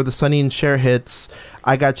royalties for the Sonny and Cher hits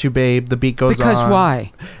 "I Got You, Babe," "The Beat Goes On." Because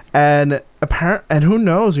why? And who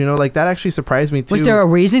knows, like that actually surprised me too. Was there a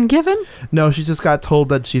reason given? No, she just got told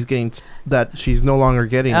that she's no longer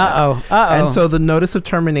getting it. And so the notice of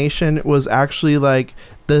termination was actually like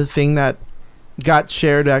the thing that got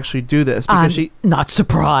Cher to actually do this, because I'm not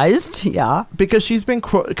surprised. Yeah, because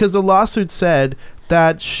because the lawsuit said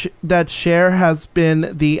that Cher has been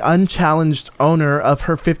the unchallenged owner of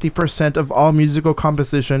her 50% of all musical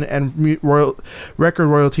composition and record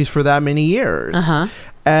royalties for that many years.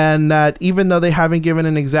 And that even though they haven't given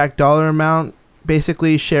an exact dollar amount,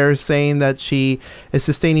 basically Cher is saying that she is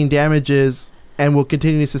sustaining damages and will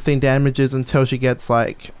continue to sustain damages until she gets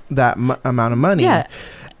like that amount of money. Yeah.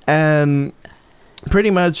 And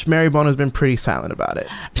pretty much Mary Bono has been pretty silent about it.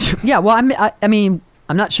 Yeah, well, I mean,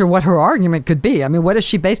 I'm not sure what her argument could be. I mean, what is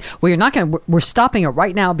she based? Well, you're not going to. We're stopping it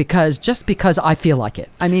right now because I feel like it.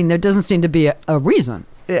 I mean, there doesn't seem to be a reason.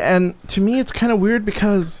 And to me, it's kind of weird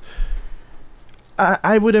because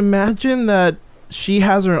I would imagine that she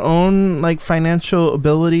has her own like financial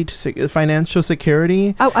ability to financial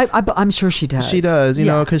security. Oh, I'm sure she does. She does, you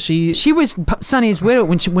know, because she was Sonny's widow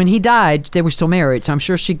when he died. They were still married, so I'm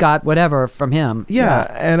sure she got whatever from him. Yeah.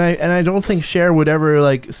 And I don't think Cher would ever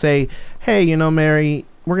like say, "Hey, Mary,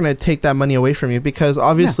 we're going to take that money away from you," because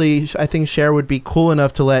obviously I think Cher would be cool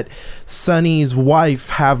enough to let Sonny's wife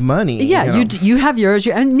have money. Yeah, you have yours,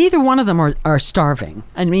 and neither one of them are starving.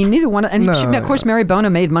 I mean, neither one. And of course, Mary Bono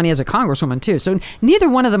made money as a congresswoman too, so neither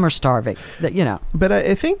one of them are starving. But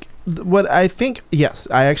I think yes,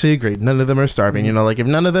 I actually agree. None of them are starving. Like if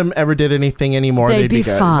none of them ever did anything anymore, they'd be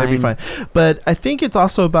good. Fine. They'd be fine. But I think it's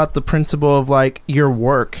also about the principle of like your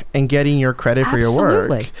work and getting your credit for your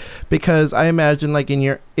work. Because I imagine like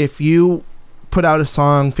if you put out a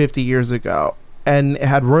song 50 years ago and it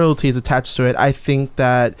had royalties attached to it, I think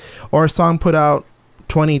that, or a song put out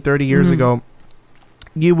 20, 30 years ago,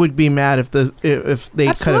 you would be mad if they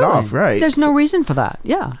cut it off, right? There's no reason for that.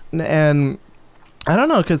 Yeah. And I don't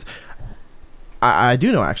know, because I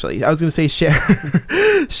do know, actually. I was going to say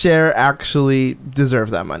Cher actually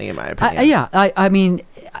deserves that money, in my opinion. I mean,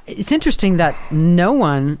 it's interesting that no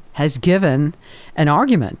one has given an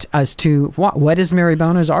argument as to what is Mary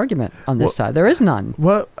Bono's argument on this side. There is none.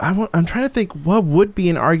 I'm trying to think what would be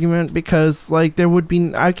an argument, because like there would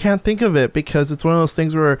be, I can't think of it, because it's one of those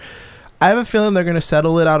things where I have a feeling they're going to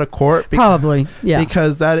settle it out of court. Probably, yeah.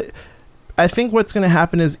 Because I think what's going to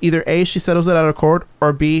happen is either A, she settles it out of court,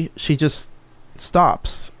 or B, she just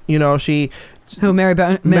stops. You know, Mary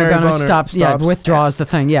Bono stops, withdraws the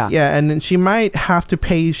thing, yeah. Yeah, and then she might have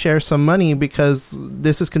to share some money because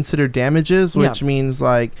this is considered damages, which means,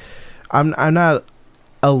 like, I'm not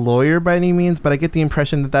a lawyer by any means, but I get the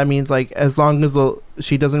impression that means, like, as long as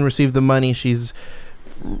she doesn't receive the money, she's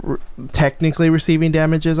technically receiving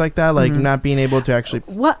damages like that, like not being able to actually.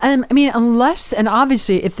 Well, I mean, unless, and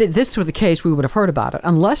obviously, if this were the case, we would have heard about it.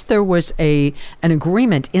 Unless there was an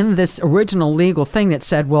agreement in this original legal thing that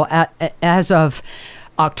said, well, as of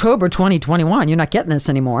October 2021, you're not getting this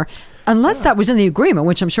anymore. Unless that was in the agreement,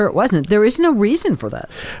 which I'm sure it wasn't, there is no reason for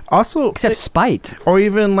this. Also, except spite. Or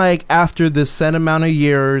even like after this set amount of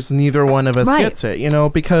years, neither one of us gets it, you know,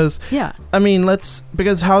 because, I mean,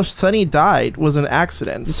 because how Sonny died was an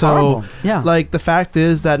accident. It's horrible. Yeah. Like, the fact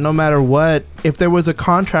is that no matter what, if there was a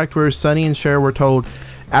contract where Sonny and Cher were told,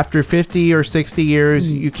 after 50 or 60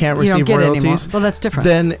 years, you can't receive royalties. Well, that's different.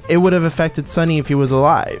 Then it would have affected Sonny if he was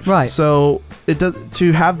alive. Right. So it does,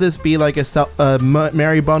 to have this be like a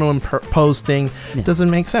Mary Bono imposed thing doesn't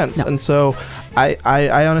make sense. No. And so I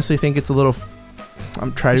honestly think it's a little,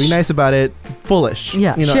 I'm trying to be nice about it, foolish.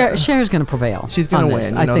 Yeah, you know, Cher's going to prevail. She's going to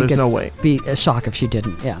win. I think there's no way. Be a shock if she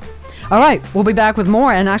didn't. Yeah. All right, we'll be back with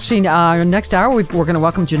more. And actually, next hour, we're going to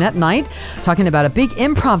welcome Jeanette Knight, talking about a big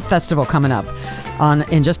improv festival coming up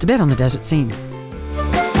in just a bit on the Desert Scene.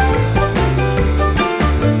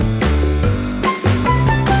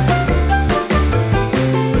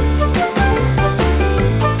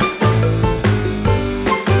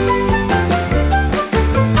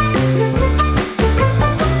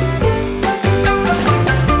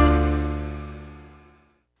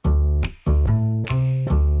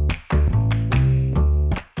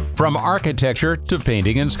 From architecture to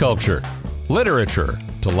painting and sculpture, literature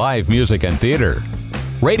to live music and theater,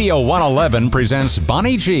 Radio 111 presents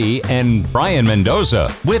Bonnie G. and Brayan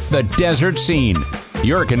Mendoza with The Desert Scene,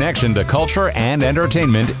 your connection to culture and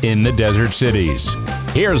entertainment in the desert cities.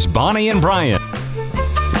 Here's Bonnie and Brayan.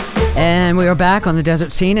 And we are back on the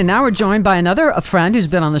Desert Scene, and now we're joined by a friend who's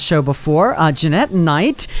been on the show before, Jeanette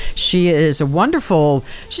Knight. She is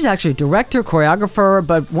she's actually a director, choreographer,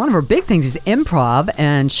 but one of her big things is improv,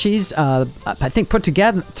 and she's, I think, put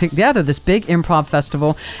together this big improv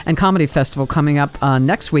festival and comedy festival coming up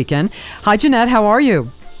next weekend. Hi, Jeanette, how are you?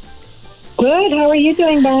 Good. How are you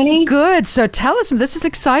doing, Bonnie? Good. So tell us, this is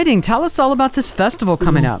exciting. Tell us all about this festival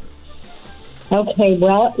coming up. Okay,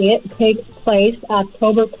 well, it takes place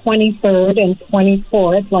October 23rd and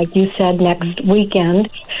 24th, like you said, next weekend.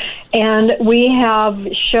 And we have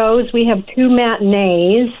shows. We have 2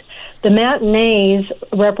 matinees. The matinees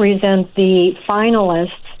represent the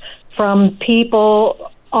finalists from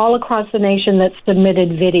people all across the nation that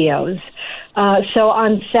submitted videos. So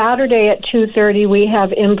on Saturday at 2:30, we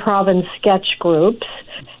have improv and sketch groups.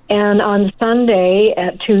 And on Sunday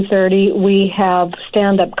at 2:30, we have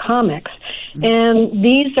stand-up comics. And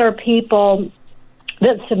these are people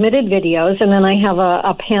that submitted videos, and then I have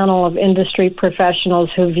a panel of industry professionals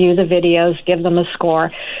who view the videos, give them a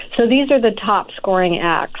score. So these are the top scoring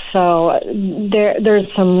acts. So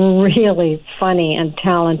there's some really funny and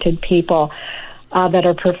talented people that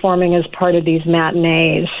are performing as part of these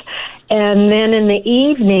matinees. And then in the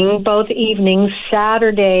evening, both evenings,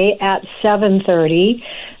 Saturday at 7:30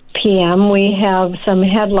 p.m., we have some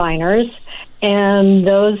headliners. And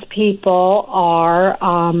those people are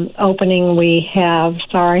opening. We have,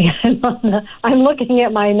 I'm looking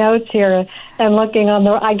at my notes here and looking on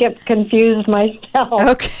I get confused myself.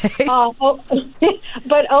 Okay.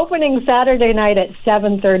 But opening Saturday night at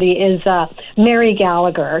 7:30 is Mary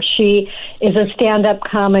Gallagher. She is a stand-up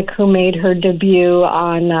comic who made her debut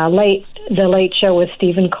on The Late Show with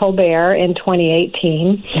Stephen Colbert in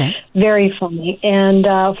 2018. Okay. Very funny. And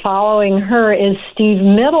following her is Steve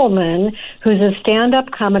Middleman, who's a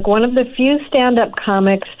stand-up comic, one of the few stand-up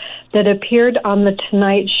comics that appeared on The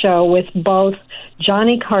Tonight Show with both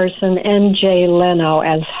Johnny Carson and Jay Leno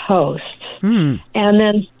as hosts. And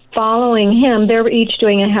then following him, they're each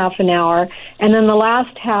doing a half an hour. And then the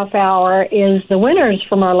last half hour is the winners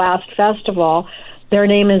from our last festival. Their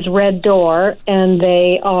name is Red Door, and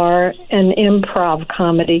they are an improv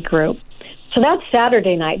comedy group. So that's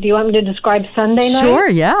Saturday night. Do you want me to describe Sunday night? Sure,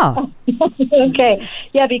 yeah. Okay.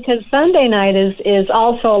 Yeah, because Sunday night is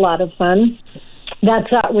also a lot of fun.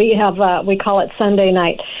 That's we call it Sunday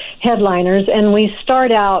night headliners, and we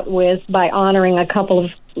start out by honoring a couple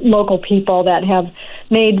of local people that have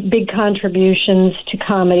made big contributions to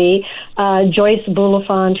comedy. Joyce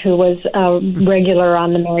Bulifant, who was a regular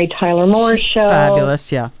on the Mary Tyler Moore Show.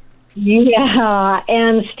 Fabulous, yeah. Yeah,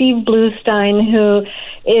 and Steve Bluestein, who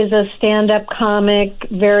is a stand-up comic,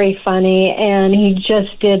 very funny, and he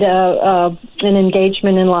just did an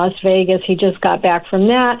engagement in Las Vegas. He just got back from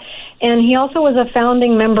that. And he also was a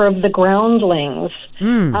founding member of the Groundlings.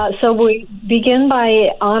 So we begin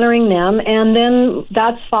by honoring them, and then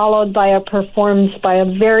that's followed by a performance by a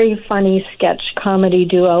very funny sketch comedy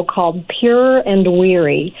duo called Pure and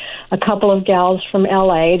Weary, a couple of gals from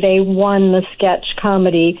L.A. They won the sketch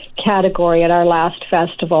comedy category at our last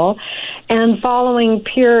festival. And following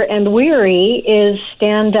Pure and Weary is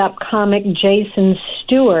stand-up comic Jason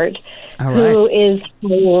Stewart, who is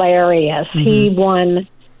hilarious. He won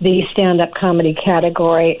the stand-up comedy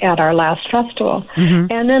category at our last festival.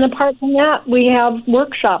 And then apart from that, we have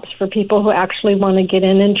workshops for people who actually want to get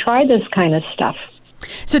in and try this kind of stuff.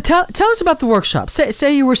 So tell us about the workshops.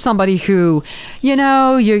 Say you were somebody who,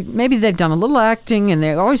 maybe they've done a little acting and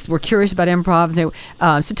they always were curious about improv.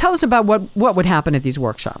 So tell us about what would happen at these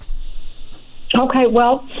workshops. Okay,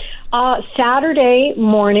 well, Saturday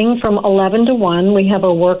morning from 11 to 1, we have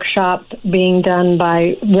a workshop being done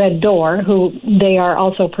by Red Door, who they are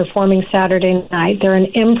also performing Saturday night. They're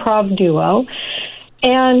an improv duo.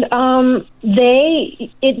 And they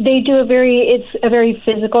do it's a very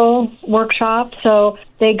physical workshop, so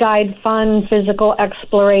they guide fun physical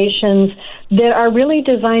explorations that are really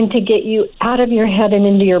designed to get you out of your head and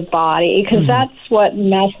into your body, because that's what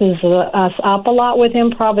messes us up a lot with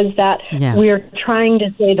improv, is that we're trying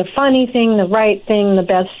to say the funny thing, the right thing, the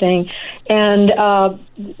best thing. And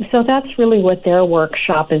so that's really what their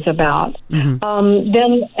workshop is about.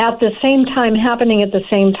 Then at the same time, happening at the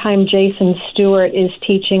same time, Jason Stewart is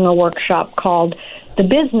teaching a workshop called The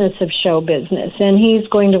Business of Show Business, and he's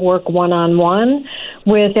going to work one-on-one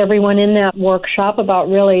with everyone in that workshop about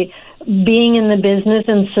really being in the business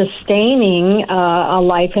and sustaining a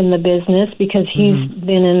life in the business, because he's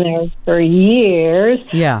been in there for years.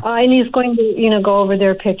 And he's going to, go over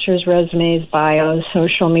their pictures, resumes, bios,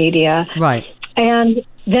 social media. Right. And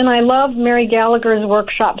then I love Mary Gallagher's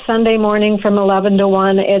workshop Sunday morning from 11 to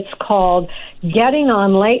 1. It's called Getting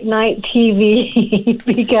on Late Night TV,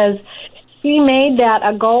 because she made that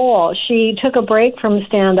a goal. She took a break from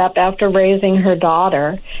stand-up after raising her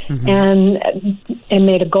daughter and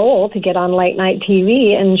made a goal to get on late night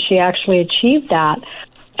TV, and she actually achieved that.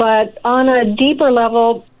 But on a deeper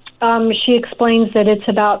level, she explains that it's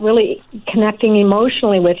about really connecting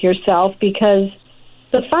emotionally with yourself, because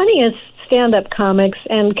the funniest stand-up comics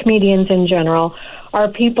and comedians in general are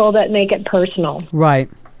people that make it personal. Right.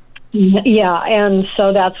 Yeah, and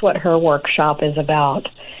so that's what her workshop is about.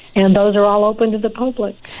 And those are all open to the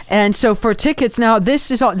public. And so for tickets, now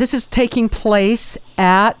this is taking place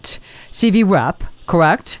at CV Rep,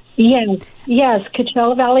 correct? Yes,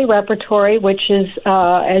 Coachella Valley Repertory, which is,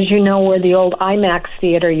 as you know, where the old IMAX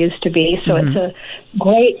theater used to be. So it's a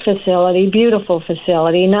great facility, beautiful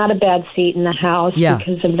facility, not a bad seat in the house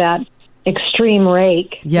because of that extreme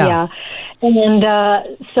rake. And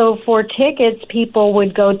so for tickets, people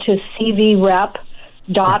would go to cvrep.org,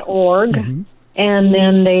 and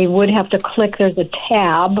then they would have to click, there's a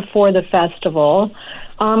tab for the festival,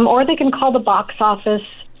 or they can call the box office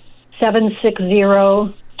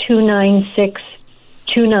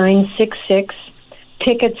 760-296-2966.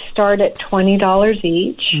 Tickets start at $20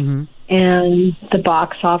 each. And the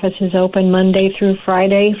box office is open Monday through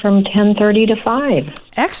Friday from 10:30 to 5.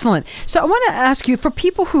 Excellent. So I want to ask you, for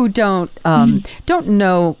people who don't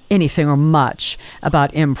know anything or much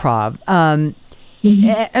about improv,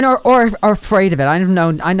 and or are afraid of it. I've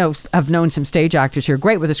known some stage actors who are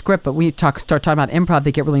great with a script, but we start talking about improv,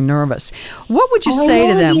 they get really nervous. What would you say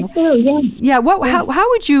to them? How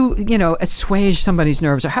would you assuage somebody's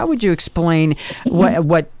nerves, or how would you explain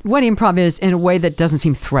what improv is in a way that doesn't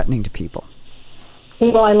seem threatening to people?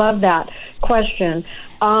 Well, I love that question.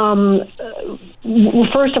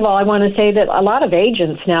 First of all, I want to say that a lot of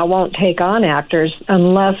agents now won't take on actors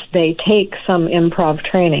unless they take some improv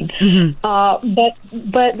training.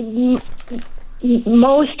 But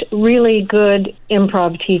most really good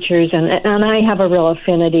improv teachers, and I have a real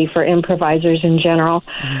affinity for improvisers in general,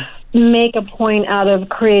 make a point out of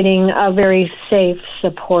creating a very safe,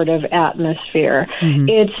 supportive atmosphere.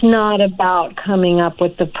 It's not about coming up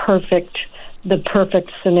with the perfect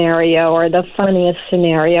scenario or the funniest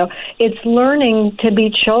scenario. It's learning to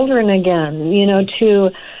be children again,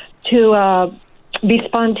 to be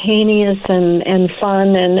spontaneous and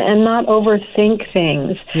fun and not overthink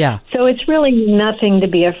things. So it's really nothing to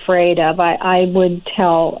be afraid of. I would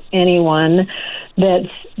tell anyone that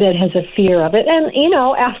has a fear of it. And,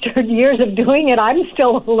 after years of doing it, I'm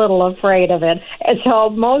still a little afraid of it. And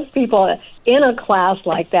so most people in a class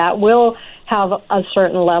like that will have a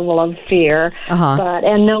certain level of fear. But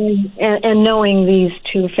knowing these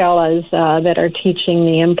two fellas that are teaching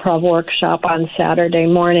the improv workshop on Saturday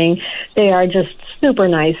morning, they are just super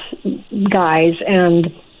nice guys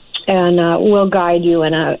and will guide you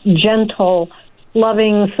in a gentle,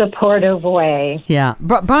 loving, supportive way. Yeah.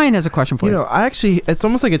 Brian has a question for you. It's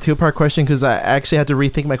almost like a two-part question because I actually had to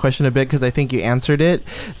rethink my question a bit because I think you answered it.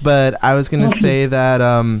 But I was going to say that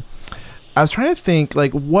I was trying to think,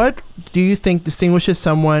 like, what do you think distinguishes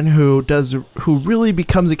someone who really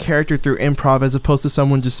becomes a character through improv as opposed to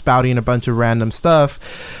someone just spouting a bunch of random stuff?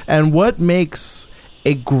 And what makes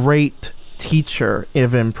a great teacher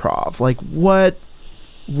of improv? Like,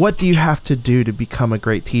 what do you have to do to become a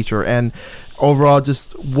great teacher? And overall,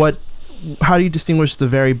 how do you distinguish the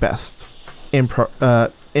very best improv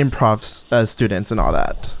students and all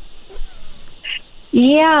that?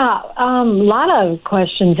 Yeah, a lot of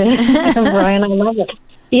questions, Brian. I love it.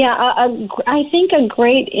 Yeah, I think a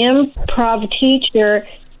great improv teacher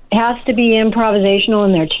has to be improvisational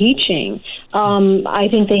in their teaching. I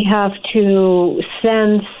think they have to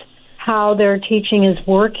sense how their teaching is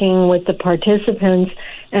working with the participants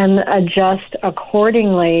and adjust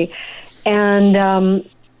accordingly. And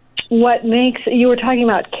you were talking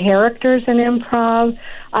about characters in improv.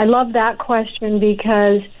 I love that question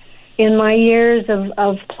because in my years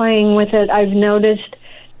of playing with it, I've noticed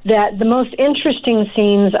that the most interesting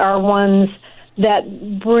scenes are ones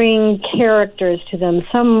that bring characters to them.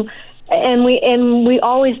 We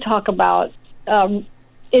always talk about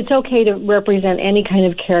it's okay to represent any kind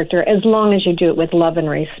of character as long as you do it with love and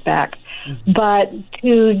respect. Mm-hmm. But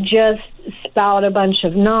to just spout a bunch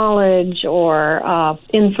of knowledge or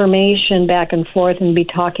information back and forth and be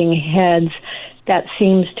talking heads, that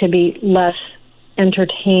seems to be less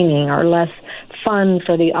entertaining or less fun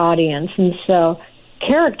for the audience. And so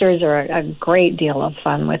characters are a great deal of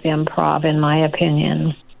fun with improv, in my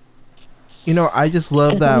opinion. I just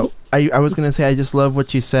love that. I was going to say, I just love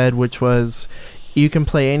what you said, which was you can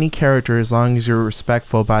play any character as long as you're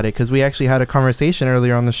respectful about it. Because we actually had a conversation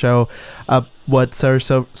earlier on the show of what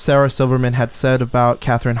Sarah Silverman had said about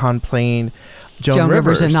Catherine Hahn playing Joan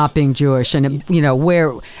Rivers and not being Jewish, and when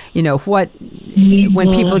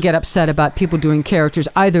people get upset about people doing characters,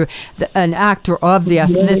 either an actor of the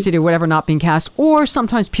ethnicity or whatever not being cast, or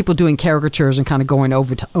sometimes people doing caricatures and kind of going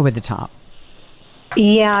over the top.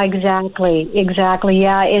 Yeah, exactly.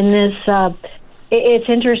 Yeah, in this, it's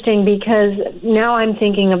interesting because now I'm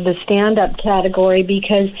thinking of the stand-up category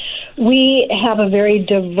because we have a very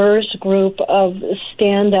diverse group of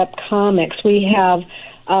stand-up comics. We have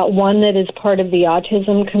one that is part of the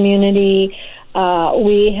autism community.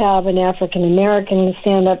 We have an African-American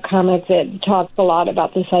stand-up comic that talks a lot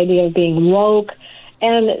about this idea of being woke.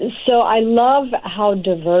 And so I love how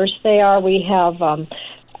diverse they are. We have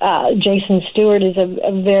Jason Stewart is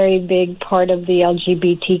a very big part of the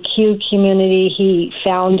LGBTQ community. He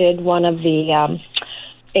founded one of the,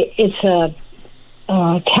 it's a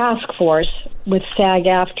task force with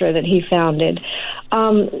SAG-AFTRA that he founded.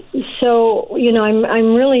 So,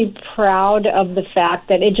 I'm really proud of the fact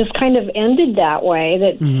that it just kind of ended that way,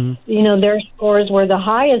 that, their scores were the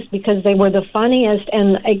highest because they were the funniest.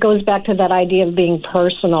 And it goes back to that idea of being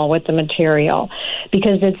personal with the material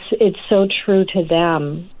because it's so true to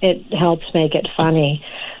them. It helps make it funny.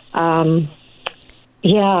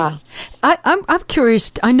 Yeah. I'm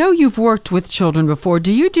curious. I know you've worked with children before.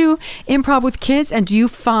 Do you do improv with kids? And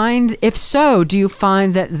if so, do you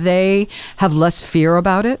find that they have less fear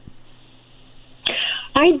about it?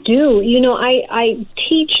 I do. I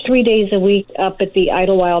teach 3 days a week up at the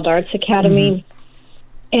Idlewild Arts Academy.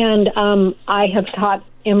 And I have taught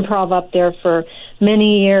improv up there for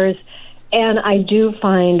many years. And I do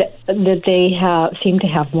find that they seem to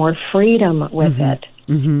have more freedom with it.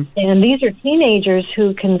 Mm-hmm. And these are teenagers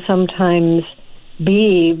who can sometimes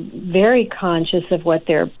be very conscious of what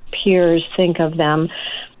their peers think of them,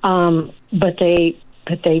 but they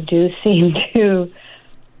do seem to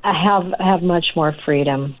have much more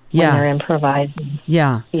freedom when they're improvising.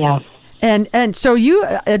 Yeah. And so you,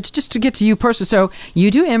 just to get to you personally, so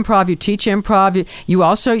you do improv, you teach improv, you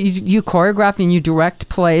also, you choreograph and you direct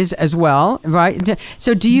plays as well, right?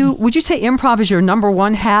 So would you say improv is your number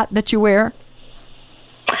one hat that you wear?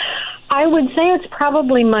 I would say it's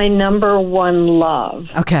probably my number one love.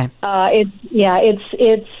 Okay.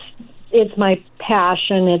 It's my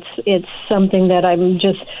passion. It's something that I'm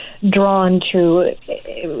just drawn to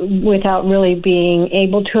without really being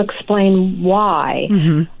able to explain why.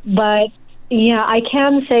 Mm-hmm. But yeah, I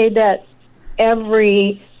can say that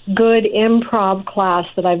every good improv class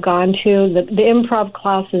that I've gone to, the improv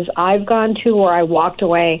classes I've gone to where I walked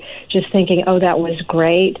away just thinking, oh, that was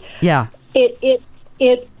great. Yeah.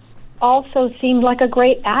 it also seemed like a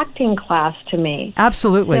great acting class to me.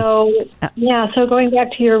 Absolutely. So, so going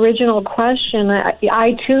back to your original question,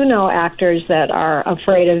 I too know actors that are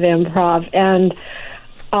afraid of improv, and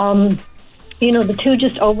the two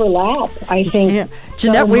just overlap, I think. Yeah.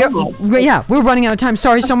 Jeanette, we're running out of time.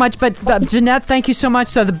 Sorry so much, but Jeanette, thank you so much.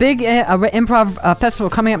 So the big improv festival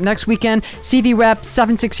coming up next weekend, CV Rep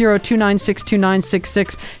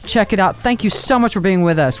 760-296-2966. Check it out. Thank you so much for being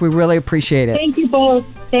with us. We really appreciate it. Thank you both.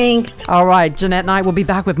 Thanks. All right, Jeanette and I will be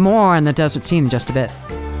back with more on the Desert Scene in just a bit.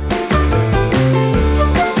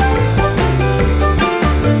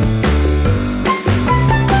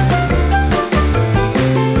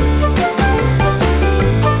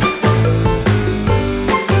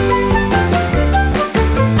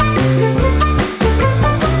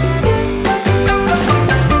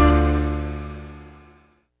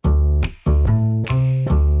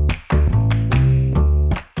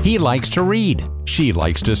 He likes to read. She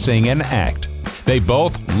likes to sing and act. They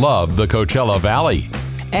both love the Coachella Valley.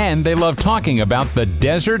 And they love talking about the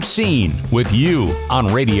desert scene with you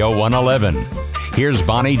on Radio 111. Here's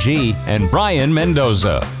Bonnie G. and Brayan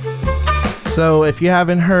Mendoza. So if you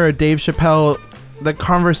haven't heard Dave Chappelle, the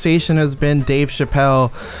conversation has been Dave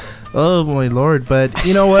Chappelle. Oh my Lord. But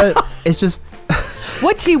you know what? It's just...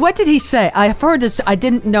 What did he say? I've heard this. I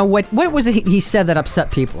didn't know what was it he said that upset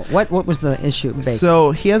people. What was the issue, basically? So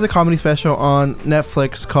he has a comedy special on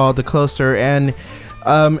Netflix called The Closer, and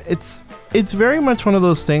it's very much one of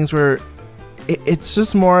those things where it's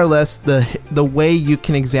just more or less the way you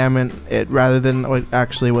can examine it rather than what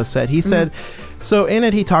actually was said. He said, so in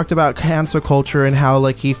it he talked about cancel culture and how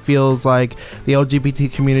like he feels like the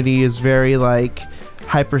LGBT community is very like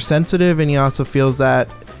hypersensitive, and he also feels that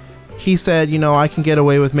he said, I can get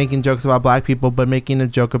away with making jokes about black people, but making a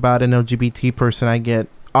joke about an LGBT person, I get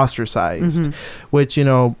ostracized. Which,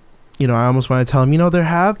 I almost want to tell him, there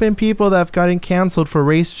have been people that have gotten canceled for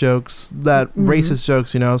race jokes, racist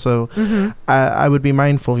jokes, so I would be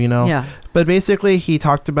mindful, Yeah. But basically, he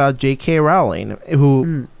talked about J.K. Rowling,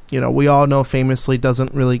 who, we all know famously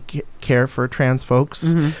doesn't really care for trans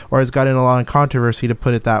folks, or has gotten a lot of controversy, to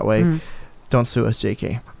put it that way. Don't sue us,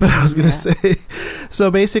 JK. But I was gonna say,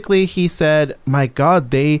 so basically he said, my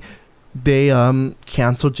God, they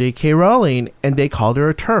canceled JK Rowling and they called her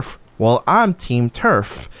a TERF. Well, I'm team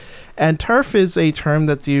TERF. And TERF is a term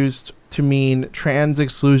that's used to mean trans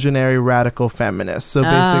exclusionary radical feminist. So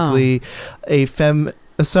basically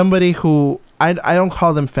somebody who, I don't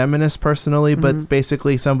call them feminists personally, but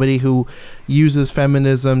basically somebody who uses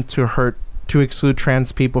feminism to exclude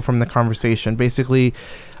trans people from the conversation. Basically,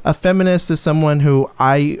 a feminist is someone who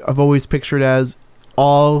I have always pictured as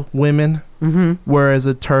all women, whereas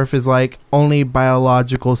a TERF is like only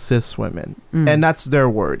biological cis women, and that's their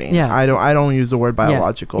wording. Yeah. I don't use the word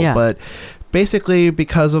biological, but basically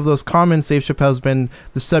because of those comments, Dave Chappelle's been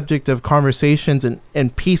the subject of conversations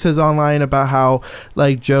and pieces online about how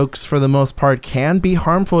like jokes for the most part can be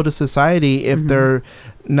harmful to society if they're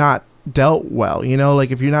not dealt well. Like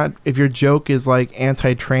if your joke is like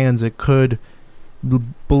anti-trans, it could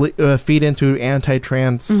feed into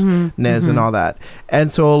anti-transness and all that.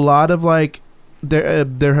 And so a lot of like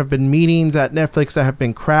there have been meetings at Netflix that have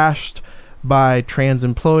been crashed by trans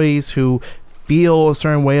employees who feel a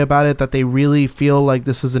certain way about it, that they really feel like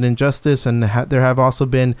this is an injustice. And there have also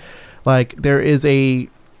been like, there is the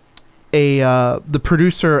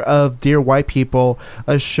producer of Dear White People,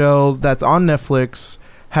 a show that's on Netflix,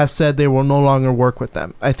 has said they will no longer work with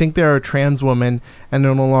them. I think they're a trans woman and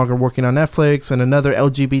they're no longer working on Netflix. And another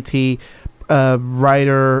LGBT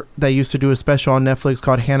writer that used to do a special on Netflix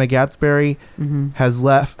called Hannah Gadsberry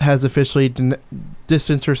has officially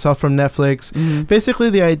distanced herself from Netflix. Basically,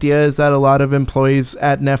 the idea is that a lot of employees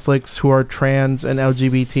at Netflix who are trans and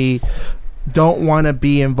LGBT don't want to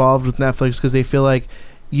be involved with Netflix because they feel like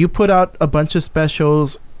you put out a bunch of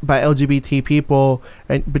specials by LGBT people,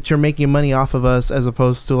 but you're making money off of us as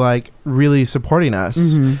opposed to like really supporting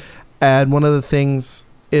us. And one of the things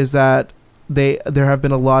is that there have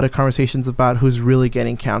been a lot of conversations about who's really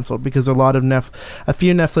getting canceled, because a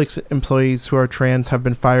few Netflix employees who are trans have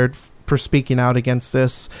been fired for speaking out against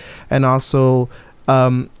this, and also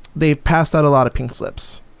they've passed out a lot of pink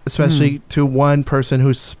slips, especially to one person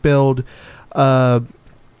who spilled some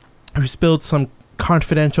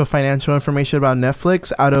confidential financial information about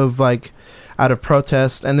Netflix out of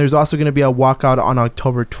protest. And there's also going to be a walkout on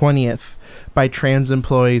October 20th by trans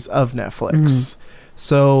employees of Netflix.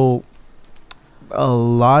 So a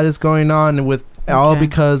lot is going on with all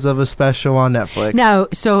because of a special on Netflix. Now,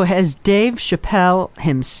 so has Dave Chappelle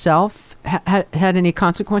himself had any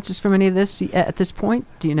consequences from any of this at this point?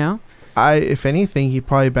 Do you know? if anything, he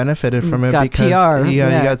probably benefited from it got because PR, he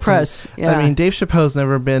got press. I mean, Dave Chappelle's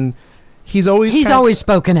never been. He's always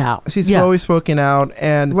spoken out. He's always spoken out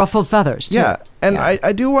and ruffled feathers. Too. Yeah, and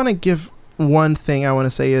I do want to give one thing I want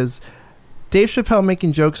to say is Dave Chappelle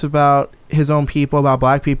making jokes about his own people, about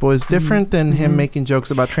black people, is different than him making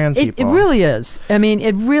jokes about trans people. It really is. I mean,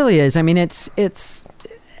 it really is. I mean, it's.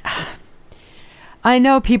 I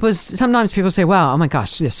know sometimes people say, wow, oh my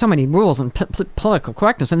gosh, there's so many rules and political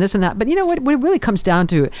correctness and this and that. But you know what it really comes down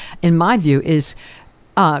to, in my view, is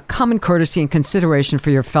common courtesy and consideration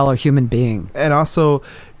for your fellow human being. And also,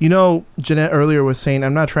 you know, Jeanette earlier was saying,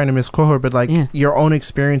 I'm not trying to misquote her, but like your own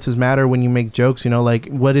experiences matter when you make jokes, you know, like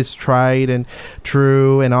what is tried and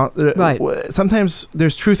true and all. Right. Sometimes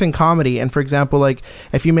there's truth in comedy. And for example, like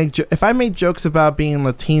if I made jokes about being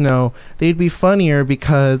Latino, they'd be funnier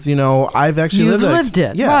because, you know, I've actually lived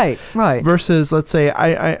it. Yeah. Right. Versus, let's say,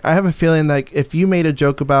 I have a feeling like if you made a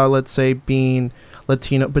joke about, let's say, being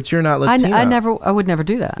Latino, but you're not Latino. I would never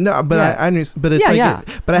do that. No, but I understand. But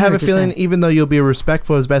it's but I have a feeling, even though you'll be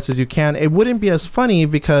respectful as best as you can, it wouldn't be as funny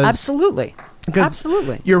because absolutely,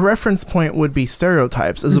 your reference point would be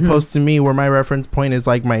stereotypes as opposed to me, where my reference point is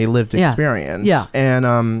like my lived experience. Yeah,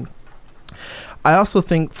 and I also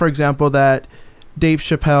think, for example, that Dave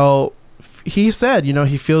Chappelle. He said, you know,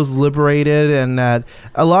 he feels liberated and that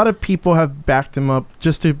a lot of people have backed him up.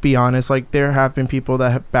 Just to be honest, like there have been people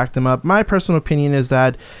that have backed him up. My personal opinion is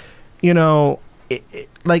that, you know,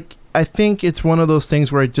 like I think it's one of those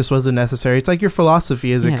things where it just wasn't necessary. It's like your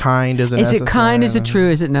philosophy. Is it kind? Is it necessary? Is it kind? Is it true?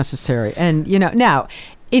 Is it necessary? And, you know, now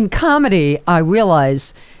in comedy, I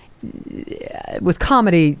realize with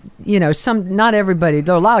comedy, you know, not everybody,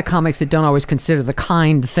 there are a lot of comics that don't always consider the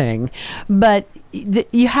kind thing, but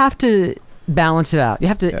you have to balance it out. You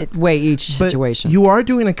have to weigh each situation. You are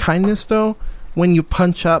doing a kindness though when you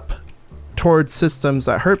punch up towards systems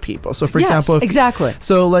that hurt people. So for example, exactly.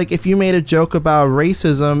 So like if you made a joke about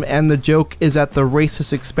racism and the joke is at the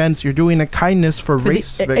racist expense, you're doing a kindness for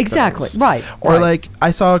race victims. Exactly. Right. Or like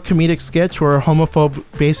I saw a comedic sketch where a homophobe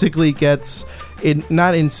basically gets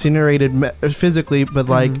not incinerated physically, but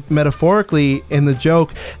like metaphorically in the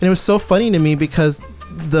joke. And it was so funny to me because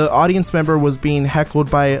the audience member was being heckled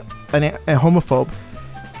by a homophobe,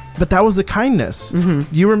 but that was a kindness.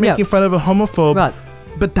 You were making fun of a homophobe,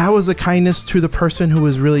 but that was a kindness to the person who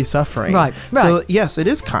was really suffering. Right. So yes, it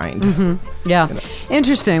is kind. Yeah. You know.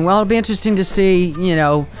 Interesting. Well, it'll be interesting to see, you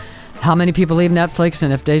know, how many people leave Netflix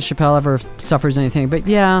and if Dave Chappelle ever suffers anything. But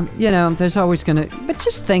yeah, you know, there's always but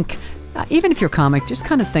just think, even if you're a comic, just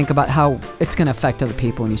kind of think about how it's going to affect other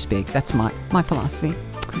people when you speak. That's my philosophy.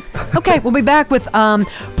 Okay, we'll be back with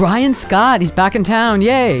Brian Scott. He's back in town.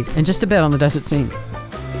 Yay. In just a bit on the Desert Scene.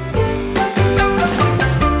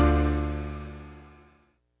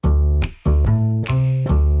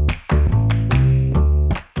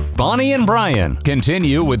 Bonnie and Brian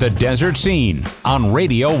continue with the Desert Scene on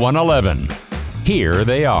Radio 111. Here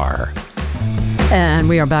they are. And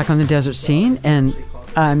we are back on the Desert Scene, and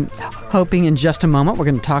I'm hoping in just a moment we're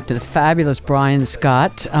going to talk to the fabulous Brian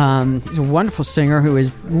Scott. He's a wonderful singer who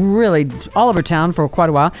is really all over town for quite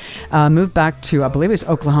a while. Moved back to, I believe it was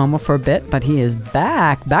Oklahoma for a bit, but he is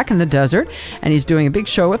back in the desert, and he's doing a big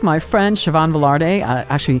show with my friend Siobhan Velarde,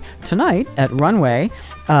 actually tonight at Runway.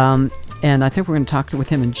 And I think we're going to talk with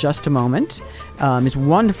him in just a moment. He's a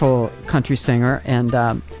wonderful country singer.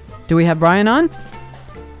 And do we have Brian on?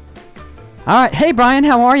 All right. Hey, Brian,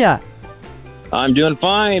 how are you? I'm doing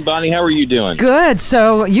fine. Bonnie, how are you doing? Good.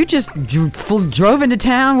 So you just drove into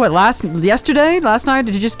town, last night?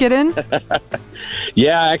 Did you just get in?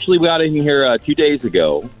 Yeah, actually we got in here 2 days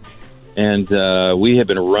ago. And we have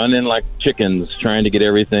been running like chickens trying to get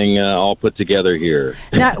everything all put together here.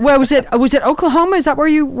 Now, was it Oklahoma? Is that where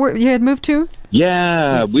you had moved to?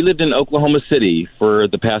 Yeah, we lived in Oklahoma City for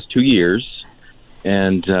the past 2 years.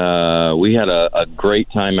 And we had a great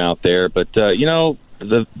time out there. But, you know,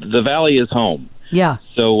 the valley is home. Yeah.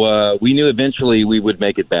 So we knew eventually we would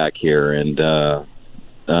make it back here, and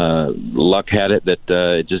luck had it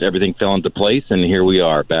that just everything fell into place, and here we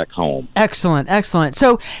are back home. Excellent.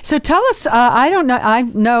 So tell us. I don't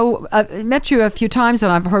know. I've met you a few times,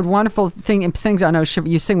 and I've heard wonderful things. I know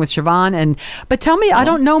you sing with Siobhan, but tell me, I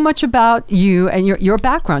don't know much about you and your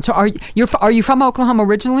background. So are you from Oklahoma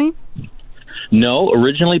originally? No,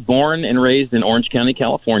 originally born and raised in Orange County,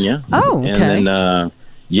 California. Oh, okay. And then,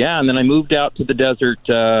 and then I moved out to the desert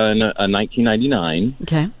in 1999.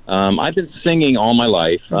 Okay. I've been singing all my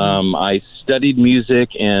life. I studied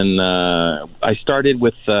music, and I started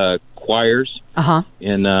with choirs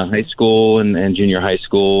in high school and junior high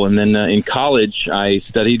school. And then in college, I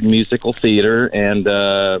studied musical theater and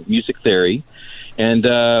music theory. And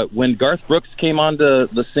when Garth Brooks came onto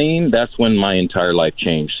the scene, that's when my entire life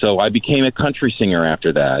changed. So I became a country singer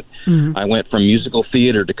after that. Mm-hmm. I went from musical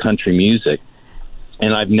theater to country music,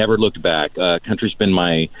 and I've never looked back. Country's been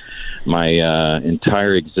my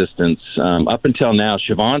entire existence up until now.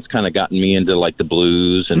 Siobhan's kind of gotten me into like the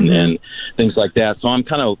blues and things like that. So I'm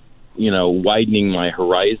kind of widening my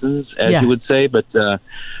horizons, as you would say, but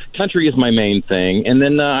country is my main thing. And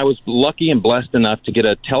then I was lucky and blessed enough to get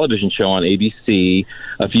a television show on ABC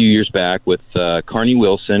a few years back with Carney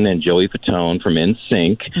Wilson and Joey Fatone from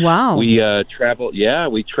NSYNC. Wow. We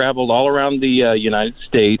traveled all around the United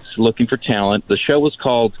States looking for talent. The show was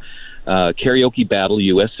called Karaoke Battle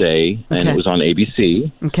USA, and it was on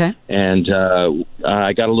ABC. Okay. And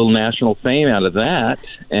I got a little national fame out of that,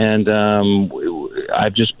 and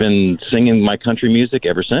I've just been singing my country music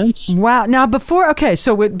ever since. Wow. Now, before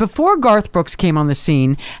Garth Brooks came on the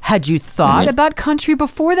scene, had you thought about country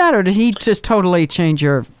before that, or did he just totally change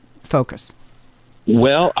your focus?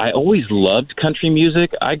 Well, I always loved country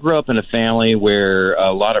music. I grew up in a family where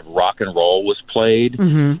a lot of rock and roll was played,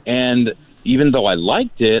 and even though I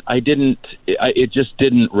liked it, it just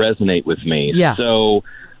didn't resonate with me. Yeah. So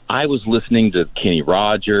I was listening to Kenny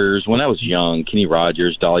Rogers when I was young, Kenny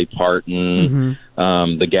Rogers, Dolly Parton,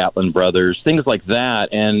 the Gatlin Brothers, things like that.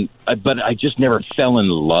 But I just never fell in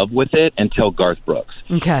love with it until Garth Brooks.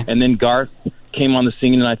 Okay. And then Garth came on the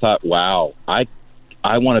scene, and I thought, wow, I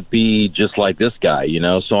want to be just like this guy,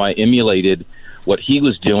 So I emulated what he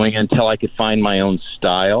was doing until I could find my own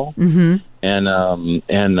style. Mm-hmm. And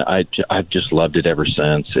I've just loved it ever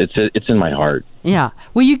since. It's in my heart. Yeah.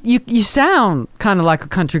 Well, you sound kind of like a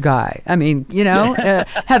country guy. I mean,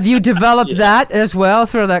 have you developed that as well,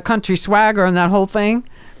 sort of that country swagger and that whole thing?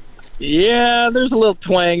 Yeah, there's a little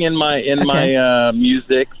twang in my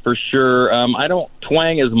music for sure. I don't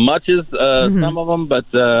twang as much as some of them, but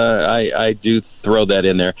I do throw that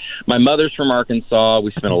in there. My mother's from Arkansas. We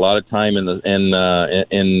spent a lot of time in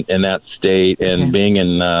that state, and being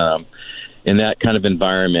in that kind of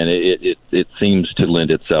environment, it seems to lend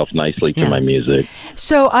itself nicely to my music.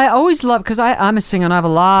 So I always love, because I'm a singer, and I have a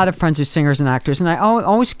lot of friends who are singers and actors, and I'm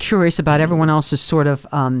always curious about everyone else's sort of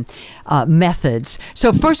methods.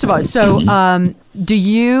 So first of all, do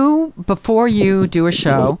you, before you do a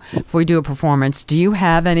show, before you do a performance, do you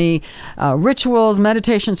have any rituals,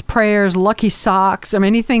 meditations, prayers, lucky socks,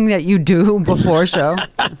 anything that you do before a show?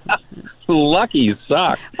 Lucky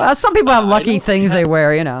socks. Well, some people have lucky things they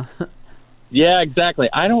wear, Yeah, exactly.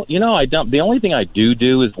 I don't. The only thing I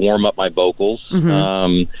do is warm up my vocals,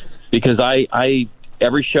 because I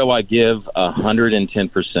every show I give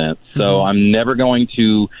 110%. So I'm never going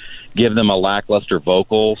to give them a lackluster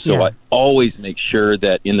vocal. So I always make sure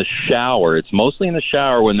that in the shower, it's mostly in the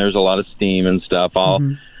shower when there's a lot of steam and stuff. I'll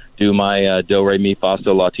do my do, re, mi, fa,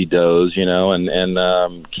 sol, la, ti, dos,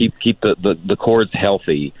 and keep the chords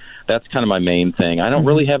healthy. That's kind of my main thing. I don't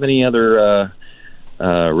really have any other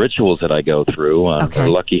rituals that I go through, or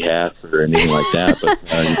lucky hats or anything like that.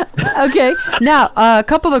 But, okay. Now, a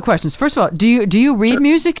couple of questions. First of all, do you read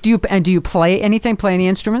music? Do you play anything? Play any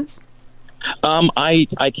instruments?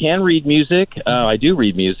 I can read music. I do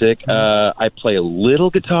read music. I play a little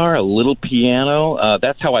guitar, a little piano.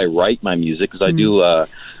 That's how I write my music, because I do a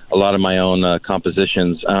lot of my own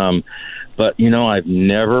compositions. But I've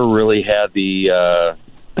never really had the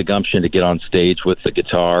gumption to get on stage with the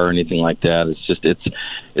guitar or anything like that. It's just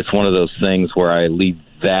it's one of those things where I leave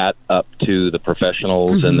that up to the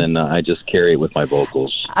professionals, and then I just carry it with my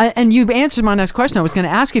vocals. And you answered my next question. I was going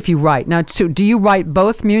to ask if you write. Now, so do you write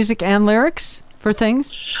both music and lyrics for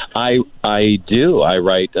things? I do. I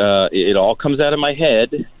write. It all comes out of my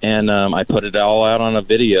head, and I put it all out on a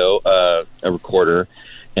video, a recorder,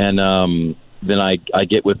 and then I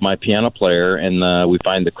get with my piano player, and we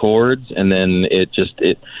find the chords, and then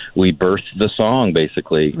we birth the song,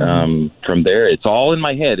 basically. From there, it's all in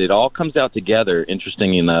my head. It all comes out together,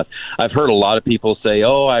 interesting enough. I've heard a lot of people say,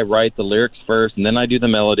 I write the lyrics first, and then I do the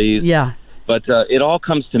melodies. Yeah. But it all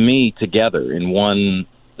comes to me together in one.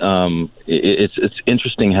 It's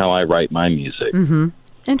interesting how I write my music.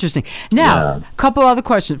 Interesting. Now, a couple other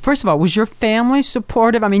questions. First of all, was your family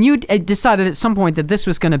supportive? You decided at some point that this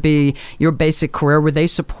was going to be your basic career. Were they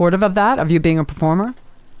supportive of that, of you being a performer?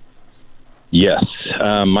 Yes.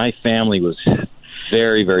 My family was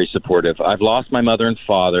very, very supportive. I've lost my mother and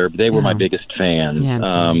father, but they were my biggest fans.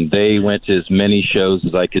 Yeah, they went to as many shows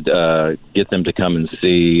as I could get them to come and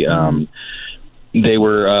see. They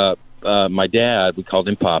were, my dad, we called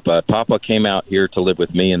him Papa. Papa came out here to live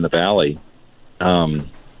with me in the Valley.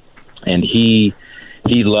 And he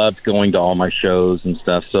he loved going to all my shows and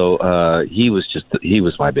stuff. So he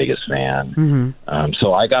was my biggest fan.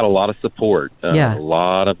 So I got a lot of support, a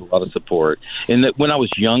lot of support. And that when I was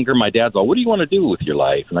younger, my dad's like, "What do you want to do with your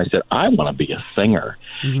life?" And I said, "I want to be a singer."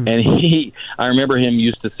 And I remember him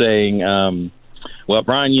used to saying, "Well,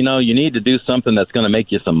 Brian, you need to do something that's going to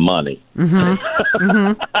make you some money."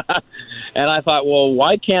 And I thought, well,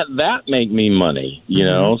 why can't that make me money?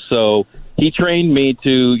 So he trained me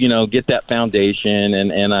to, get that foundation.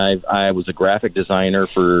 And I was a graphic designer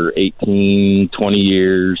for 18, 20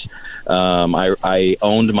 years. I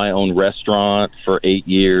owned my own restaurant for 8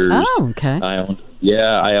 years. Oh, okay.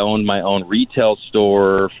 I owned my own retail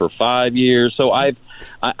store for 5 years. So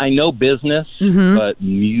I know business, but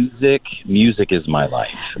music is my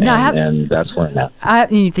life, and that's where I'm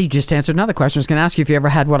at. You just answered another question. I was going to ask you if you ever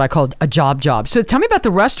had what I called a job. So tell me about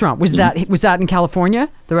the restaurant. Was that in California?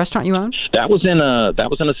 The restaurant you owned? That was in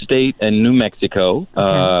a state in New Mexico,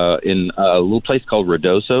 in a little place called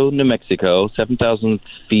Ruidoso, New Mexico, 7,000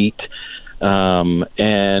 feet.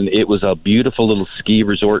 And it was a beautiful little ski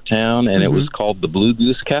resort town, and it was called the Blue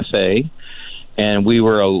Goose Cafe. And we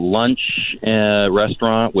were a lunch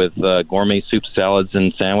restaurant with gourmet soup, salads,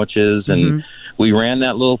 and sandwiches. And we ran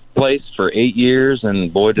that little place for 8 years.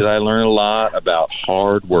 And boy, did I learn a lot about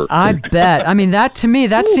hard work. I bet. I mean, that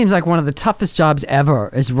seems like one of the toughest jobs ever,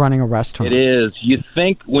 is running a restaurant. It is. You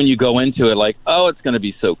think when you go into it, like, oh, it's going to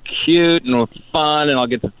be so cute and fun, and I'll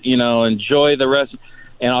get to, enjoy the rest.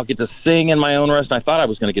 And I'll get to sing in my own restaurant. I thought I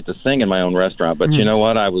was going to get to sing in my own restaurant, but you know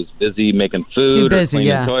what? I was busy making food, or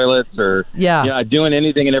cleaning toilets, or doing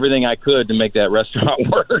anything and everything I could to make that restaurant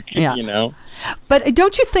work. But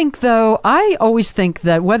don't you think, though? I always think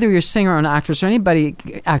that whether you're a singer or an actress or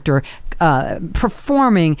actor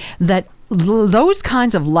performing, that those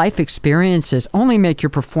kinds of life experiences only make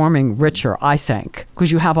your performing richer. I think,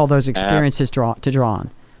 because you have all those experiences to draw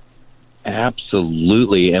on.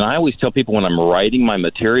 Absolutely. And I always tell people when I'm writing my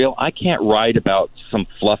material, I can't write about some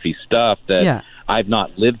fluffy stuff that I've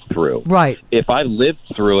not lived through. Right. If I lived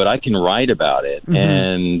through it, I can write about it.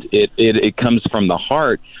 And it comes from the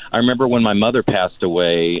heart. I remember when my mother passed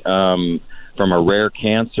away from a rare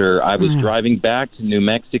cancer, I was driving back to New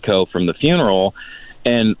Mexico from the funeral,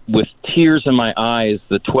 and with tears in my eyes,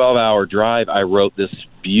 the 12-hour drive, I wrote this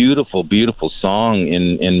beautiful, beautiful song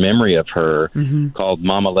in memory of her called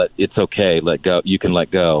 "Mama, It's Okay, Let Go. You Can Let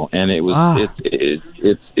Go." And it was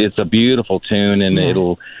it's a beautiful tune, and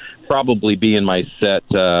it'll probably be in my set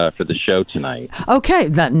for the show tonight. Okay,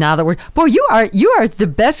 now that you are the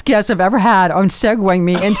best guest I've ever had on segueing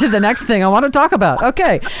me into the next thing I want to talk about.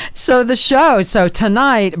 Okay, so the show. So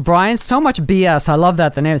tonight, Brian, so much BS. I love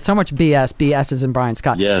that, the name. So much BS. BS is in Brian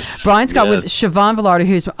Scott. Yes. Brian Scott with Siobhan Velarde,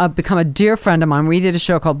 who's become a dear friend of mine. We did a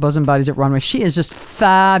show called Bosom Buddies at Runway. She is just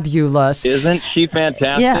fabulous. Isn't she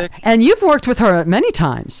fantastic? Yeah, and you've worked with her many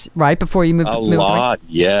times, right? Before you moved. A lot,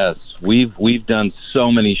 yes. We've done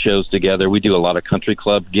so many shows together. We do a lot of country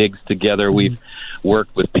club gigs together. We've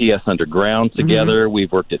worked with PS Underground together.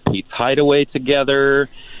 We've worked at Pete's Hideaway together,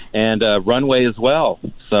 and Runway as well.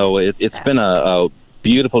 So it's been a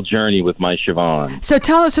beautiful journey with my Siobhan. So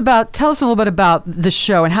tell us a little bit about the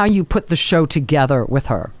show and how you put the show together with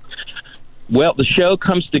her. Well, the show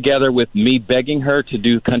comes together with me begging her to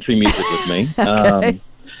do country music with me. Okay.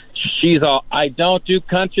 She's all, "I don't do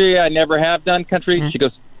country. I never have done country." She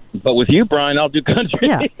goes, "But with you, Brian, I'll do country."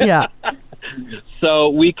 Yeah. So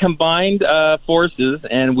we combined forces,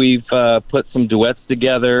 and we've put some duets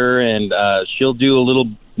together, and she'll do a little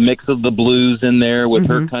mix of the blues in there with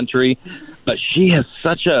her country. But she has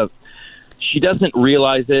she doesn't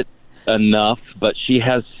realize it enough, but she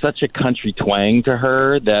has such a country twang to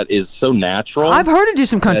her that is so natural. I've heard her do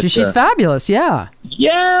some country. She's fabulous. Yeah.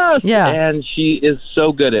 Yes. Yeah. And she is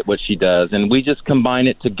so good at what she does. And we just combine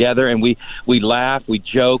it together, and we laugh, we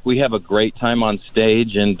joke, we have a great time on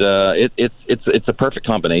stage, and it's a perfect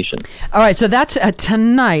combination. All right, so that's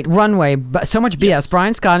tonight, Runway. So much BS. Yes.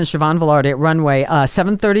 Brian Scott and Siobhan Velarde at Runway,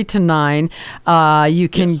 7:30 to 9. You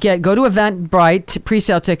can go to Eventbrite,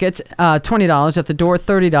 pre-sale tickets, $20 at the door,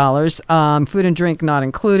 $30. Food and drink not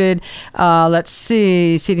included. Let's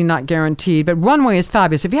see, seating not guaranteed. But Runway is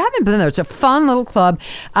fabulous. If you haven't been there, it's a fun little club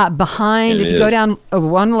behind. If you go down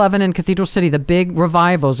 111 in Cathedral City, the big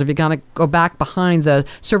revivals. If you're going to go back behind the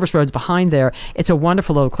service roads behind there, it's a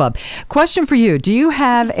wonderful little club. Question for you: do you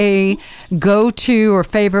have a go-to or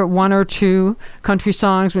favorite one or two country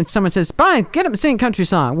songs? When someone says, "Brian, get up and sing a country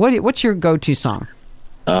song," what's your go-to song?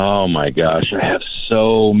 Oh my gosh, I have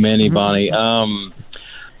so many, Bonnie.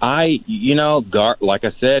 Like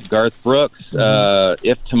I said, Garth Brooks,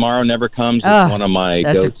 If Tomorrow Never Comes is one of my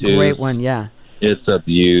that's go-tos. That's a great one, yeah. It's a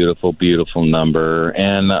beautiful, beautiful number,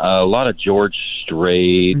 and a lot of George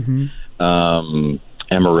Strait,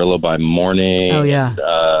 Amarillo by Morning. Oh yeah.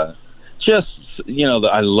 And, just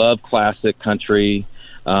I love classic country,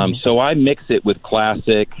 so I mix it with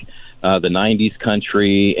classic, the '90s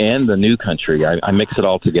country, and the new country. I mix it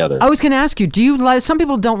all together. I was going to ask you, do you like? Some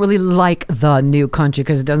people don't really like the new country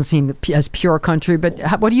because it doesn't seem as pure country. But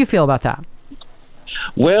what do you feel about that?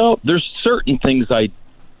 Well, there's certain things I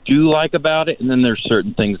do like about it, and then there's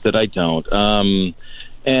certain things that I don't. And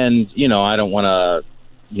I don't want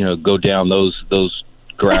to, go down those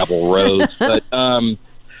gravel roads. But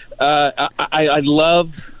I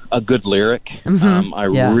love a good lyric. I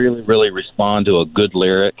really, really respond to a good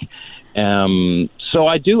lyric. So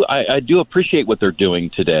I do appreciate what they're doing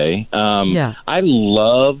today. I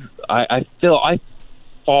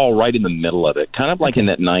fall right in the middle of it, kind of like in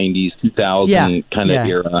that 90s, 2000 kind of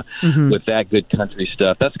era with that good country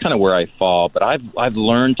stuff. That's kind of where I fall. But I've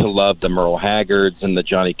learned to love the Merle Haggards and the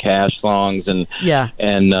Johnny Cash songs, and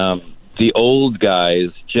the old guys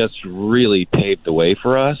just really paved the way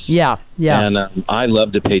for us. Yeah. And I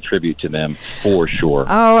love to pay tribute to them, for sure.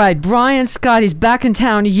 All right, Brian Scott, he's back in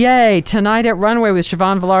town. Yay. Tonight at Runway with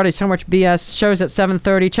Siobhan Velarde. So Much BS. Shows at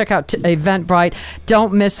 7:30. Check out Eventbrite.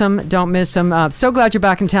 Don't miss them. So glad you're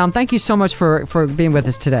back in town. Thank you so much for being with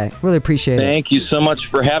us today. Really appreciate it. Thank you so much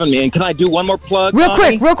for having me. And can I do one more plug? Real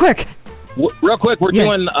quick. Real quick, we're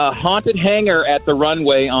doing a Haunted Hangar at the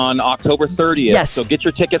Runway on October 30th. Yes. So get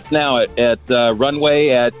your tickets now at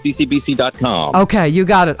Runway at ccbc.com. Okay, you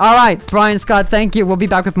got it. All right, Brian Scott, thank you. We'll be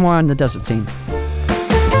back with more on the Desert Scene.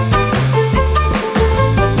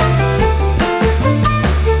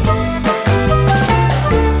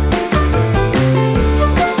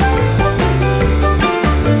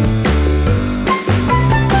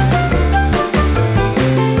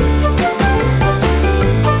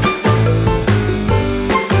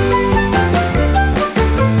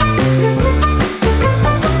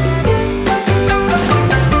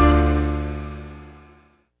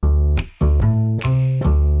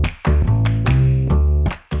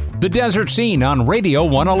 The Desert Scene on Radio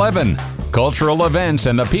 111. Cultural events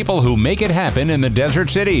and the people who make it happen in the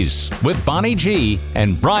desert cities with Bonnie G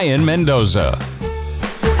and Brayan Mendoza.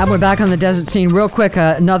 And we're back on the Desert Scene. Real quick,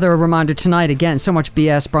 another reminder tonight. Again, So Much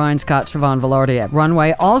BS, Brian Scott, Siobhan Velarde at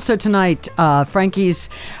Runway. Also tonight, Frankie's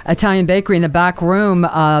Italian Bakery in the back room.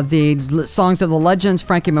 The songs of the legends,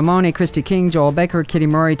 Frankie Mamoni, Christy King, Joel Baker, Kitty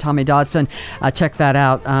Murray, Tommy Dodson. Check that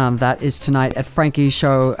out. That is tonight at Frankie's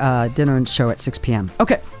show, dinner and show at 6 p.m.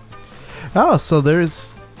 Okay. Oh, so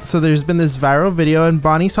there's been this viral video, and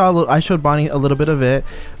Bonnie I showed Bonnie a little bit of it,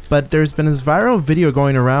 but there's been this viral video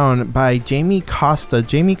going around by Jamie Costa.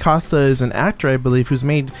 Jamie Costa is an actor, I believe, who's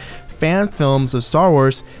made fan films of Star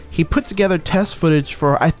Wars. He put together test footage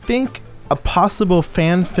for, I think, a possible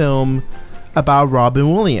fan film about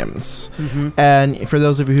Robin Williams. And for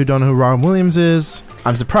those of you who don't know who Robin Williams is,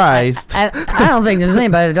 I'm surprised. I don't think there's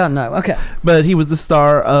anybody that doesn't know. Okay. But he was the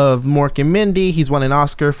star of Mork and Mindy. He's won an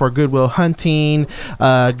Oscar for Good Will Hunting,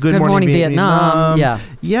 Good Morning Vietnam.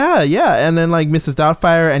 Yeah. And then like Mrs.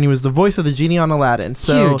 Doubtfire, and he was the voice of the genie on Aladdin.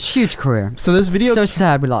 So huge career. So this video, so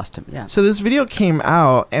sad we lost him. Yeah. So this video came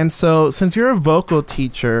out, and so since you're a vocal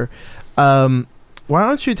teacher, why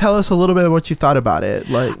don't you tell us a little bit of what you thought about it?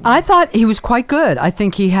 Like, I thought he was quite good. I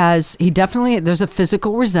think he definitely, there's a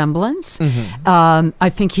physical resemblance. I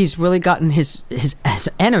think he's really gotten his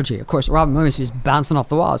energy. Of course, Robin Williams, he's bouncing off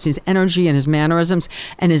the walls. His energy and his mannerisms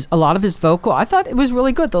and a lot of his vocal, I thought it was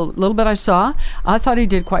really good. The little bit I saw, I thought he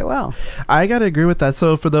did quite well. I got to agree with that.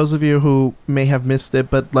 So for those of you who may have missed it,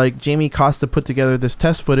 but like Jamie Costa put together this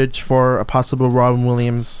test footage for a possible Robin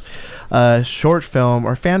Williams short film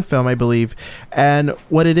or fan film, I believe. And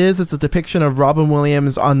what it is, it's a depiction of Robin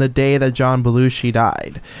Williams on the day that John Belushi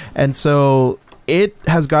died. And so it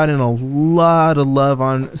has gotten a lot of love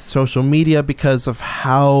on social media because of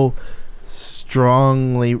how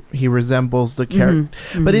strongly he resembles the character.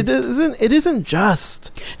 But it isn't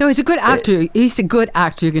just. No, he's a good actor. He's a good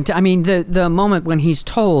actor. You can I mean, the moment when he's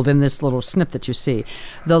told in this little snip that you see,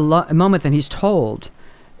 the moment that he's told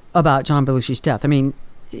about John Belushi's death. I mean,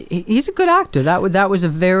 he's a good actor. That was a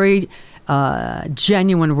very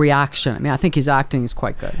genuine reaction. I mean, I think his acting is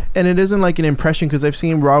quite good. And it isn't like an impression, because I've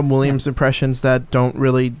seen Robin Williams impressions that don't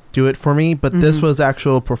really do it for me, but this was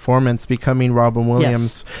actual performance becoming Robin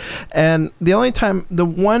Williams. Yes. And the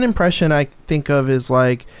one impression I think of is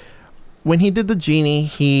like when he did the genie,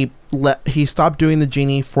 he stopped doing the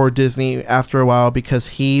genie for Disney after a while because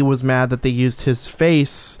he was mad that they used his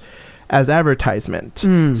face as advertisement.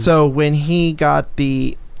 So when he got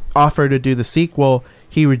the offer to do the sequel,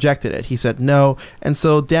 he rejected it. He said no. And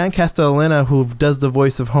so Dan Castellaneta, who does the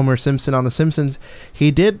voice of Homer Simpson on The Simpsons,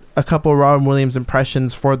 he did a couple of Robin Williams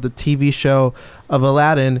impressions for the TV show of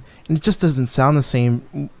Aladdin, and it just doesn't sound the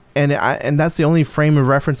same. And that's the only frame of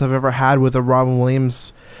reference I've ever had with a Robin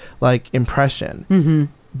Williams like impression. Mm-hmm.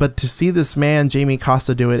 But to see this man, Jamie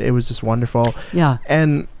Costa, do it was just wonderful. Yeah.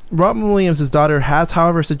 And Robin Williams' daughter has,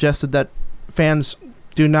 however, suggested that fans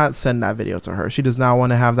do not send that video to her. She does not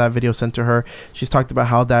want to have that video sent to her. She's talked about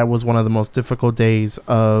how that was one of the most difficult days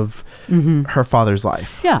of her father's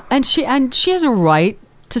life. Yeah, and she has a right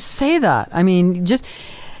to say that. I mean,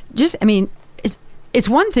 it's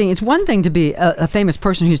one thing. It's one thing to be a famous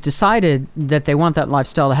person who's decided that they want that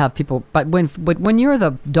lifestyle to have people. But when you're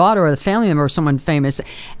the daughter or the family member of someone famous,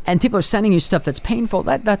 and people are sending you stuff that's painful,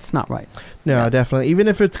 that's not right. No, definitely. Even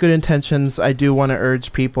if it's good intentions, I do want to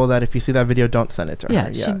urge people that if you see that video, don't send it to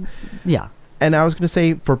her. Yeah. And I was going to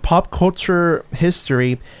say, for pop culture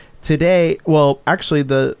history, today, well, actually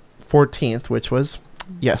the 14th, which was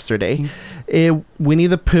yesterday, Winnie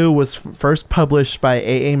the Pooh was first published by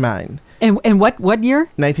A.A. Milne. And what year?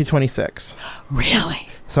 1926. Really?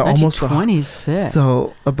 So 1926.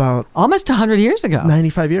 So about almost 100 years ago.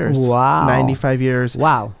 95 years. Wow. 95 years.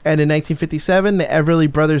 Wow. And in 1957, the Everly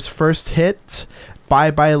Brothers' first hit,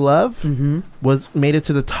 Bye Bye Love, was made it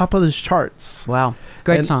to the top of the charts. Wow.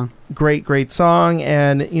 Great song. Great song.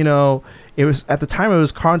 And, it was, at the time, it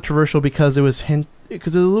was controversial because it was a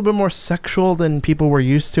little bit more sexual than people were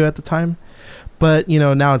used to at the time. But,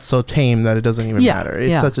 now it's so tame that it doesn't even matter.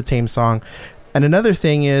 It's such a tame song. And another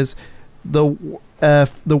thing is the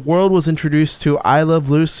world was introduced to I Love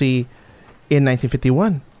Lucy in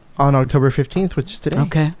 1951 on October 15th, which is today.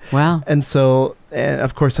 Okay. Wow. And so,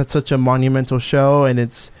 of course, that's such a monumental show, and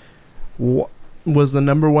was the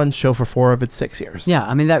number one show for 4 of its 6 years. Yeah.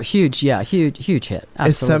 I mean, that huge hit.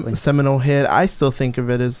 Absolutely. A seminal hit. I still think of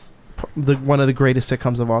it as one of the greatest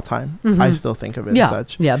sitcoms of all time. I still think of it as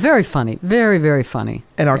such. Yeah, very funny. Very, very funny.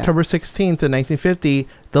 And October 16th in 1950,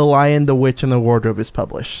 The Lion, the Witch, and the Wardrobe is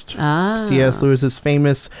published. C.S. Lewis's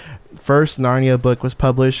famous first Narnia book was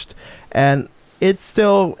published, and it's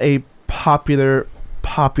still a popular,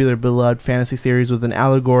 beloved fantasy series with an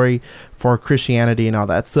allegory for Christianity and all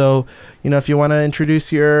that. So, if you want to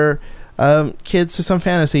introduce your kids to some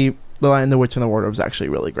fantasy, The Lion, the Witch, and the Wardrobe is actually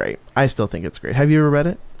really great. I still think it's great. Have you ever read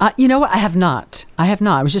it? You know what? I have not.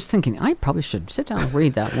 I was just thinking, I probably should sit down and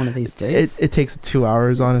read that one of these days. It takes 2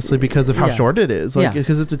 hours, honestly, because of how short it is.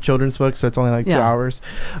 Because it's a children's book, so it's only 2 hours.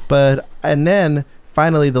 And then,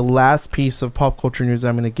 finally, the last piece of pop culture news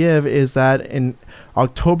I'm going to give is that in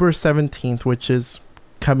October 17th, which is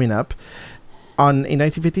coming up, in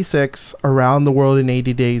 1956, Around the World in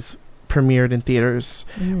 80 Days premiered in theaters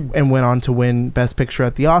and went on to win Best Picture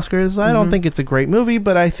at the Oscars. I don't think it's a great movie,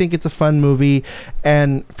 but I think it's a fun movie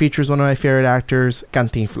and features one of my favorite actors,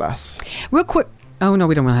 Cantinflas. Real quick. Oh, no,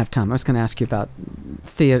 we don't really have time. I was going to ask you about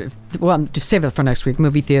theater. Well, just save it for next week.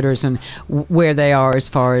 Movie theaters and where they are as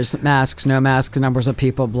far as masks, no masks, numbers of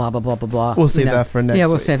people, blah, blah, blah, blah, blah. We'll save that for next week. Yeah,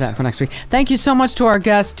 we'll save that for next week. Thank you so much to our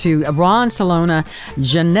guests, to Ron Celona,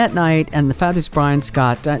 Jeanette Knight, and the fabulous Brian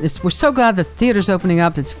Scott. We're so glad the theater's opening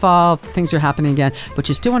up. It's fall. Things are happening again. But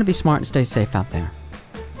you still want to be smart and stay safe out there.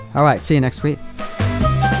 All right. See you next week.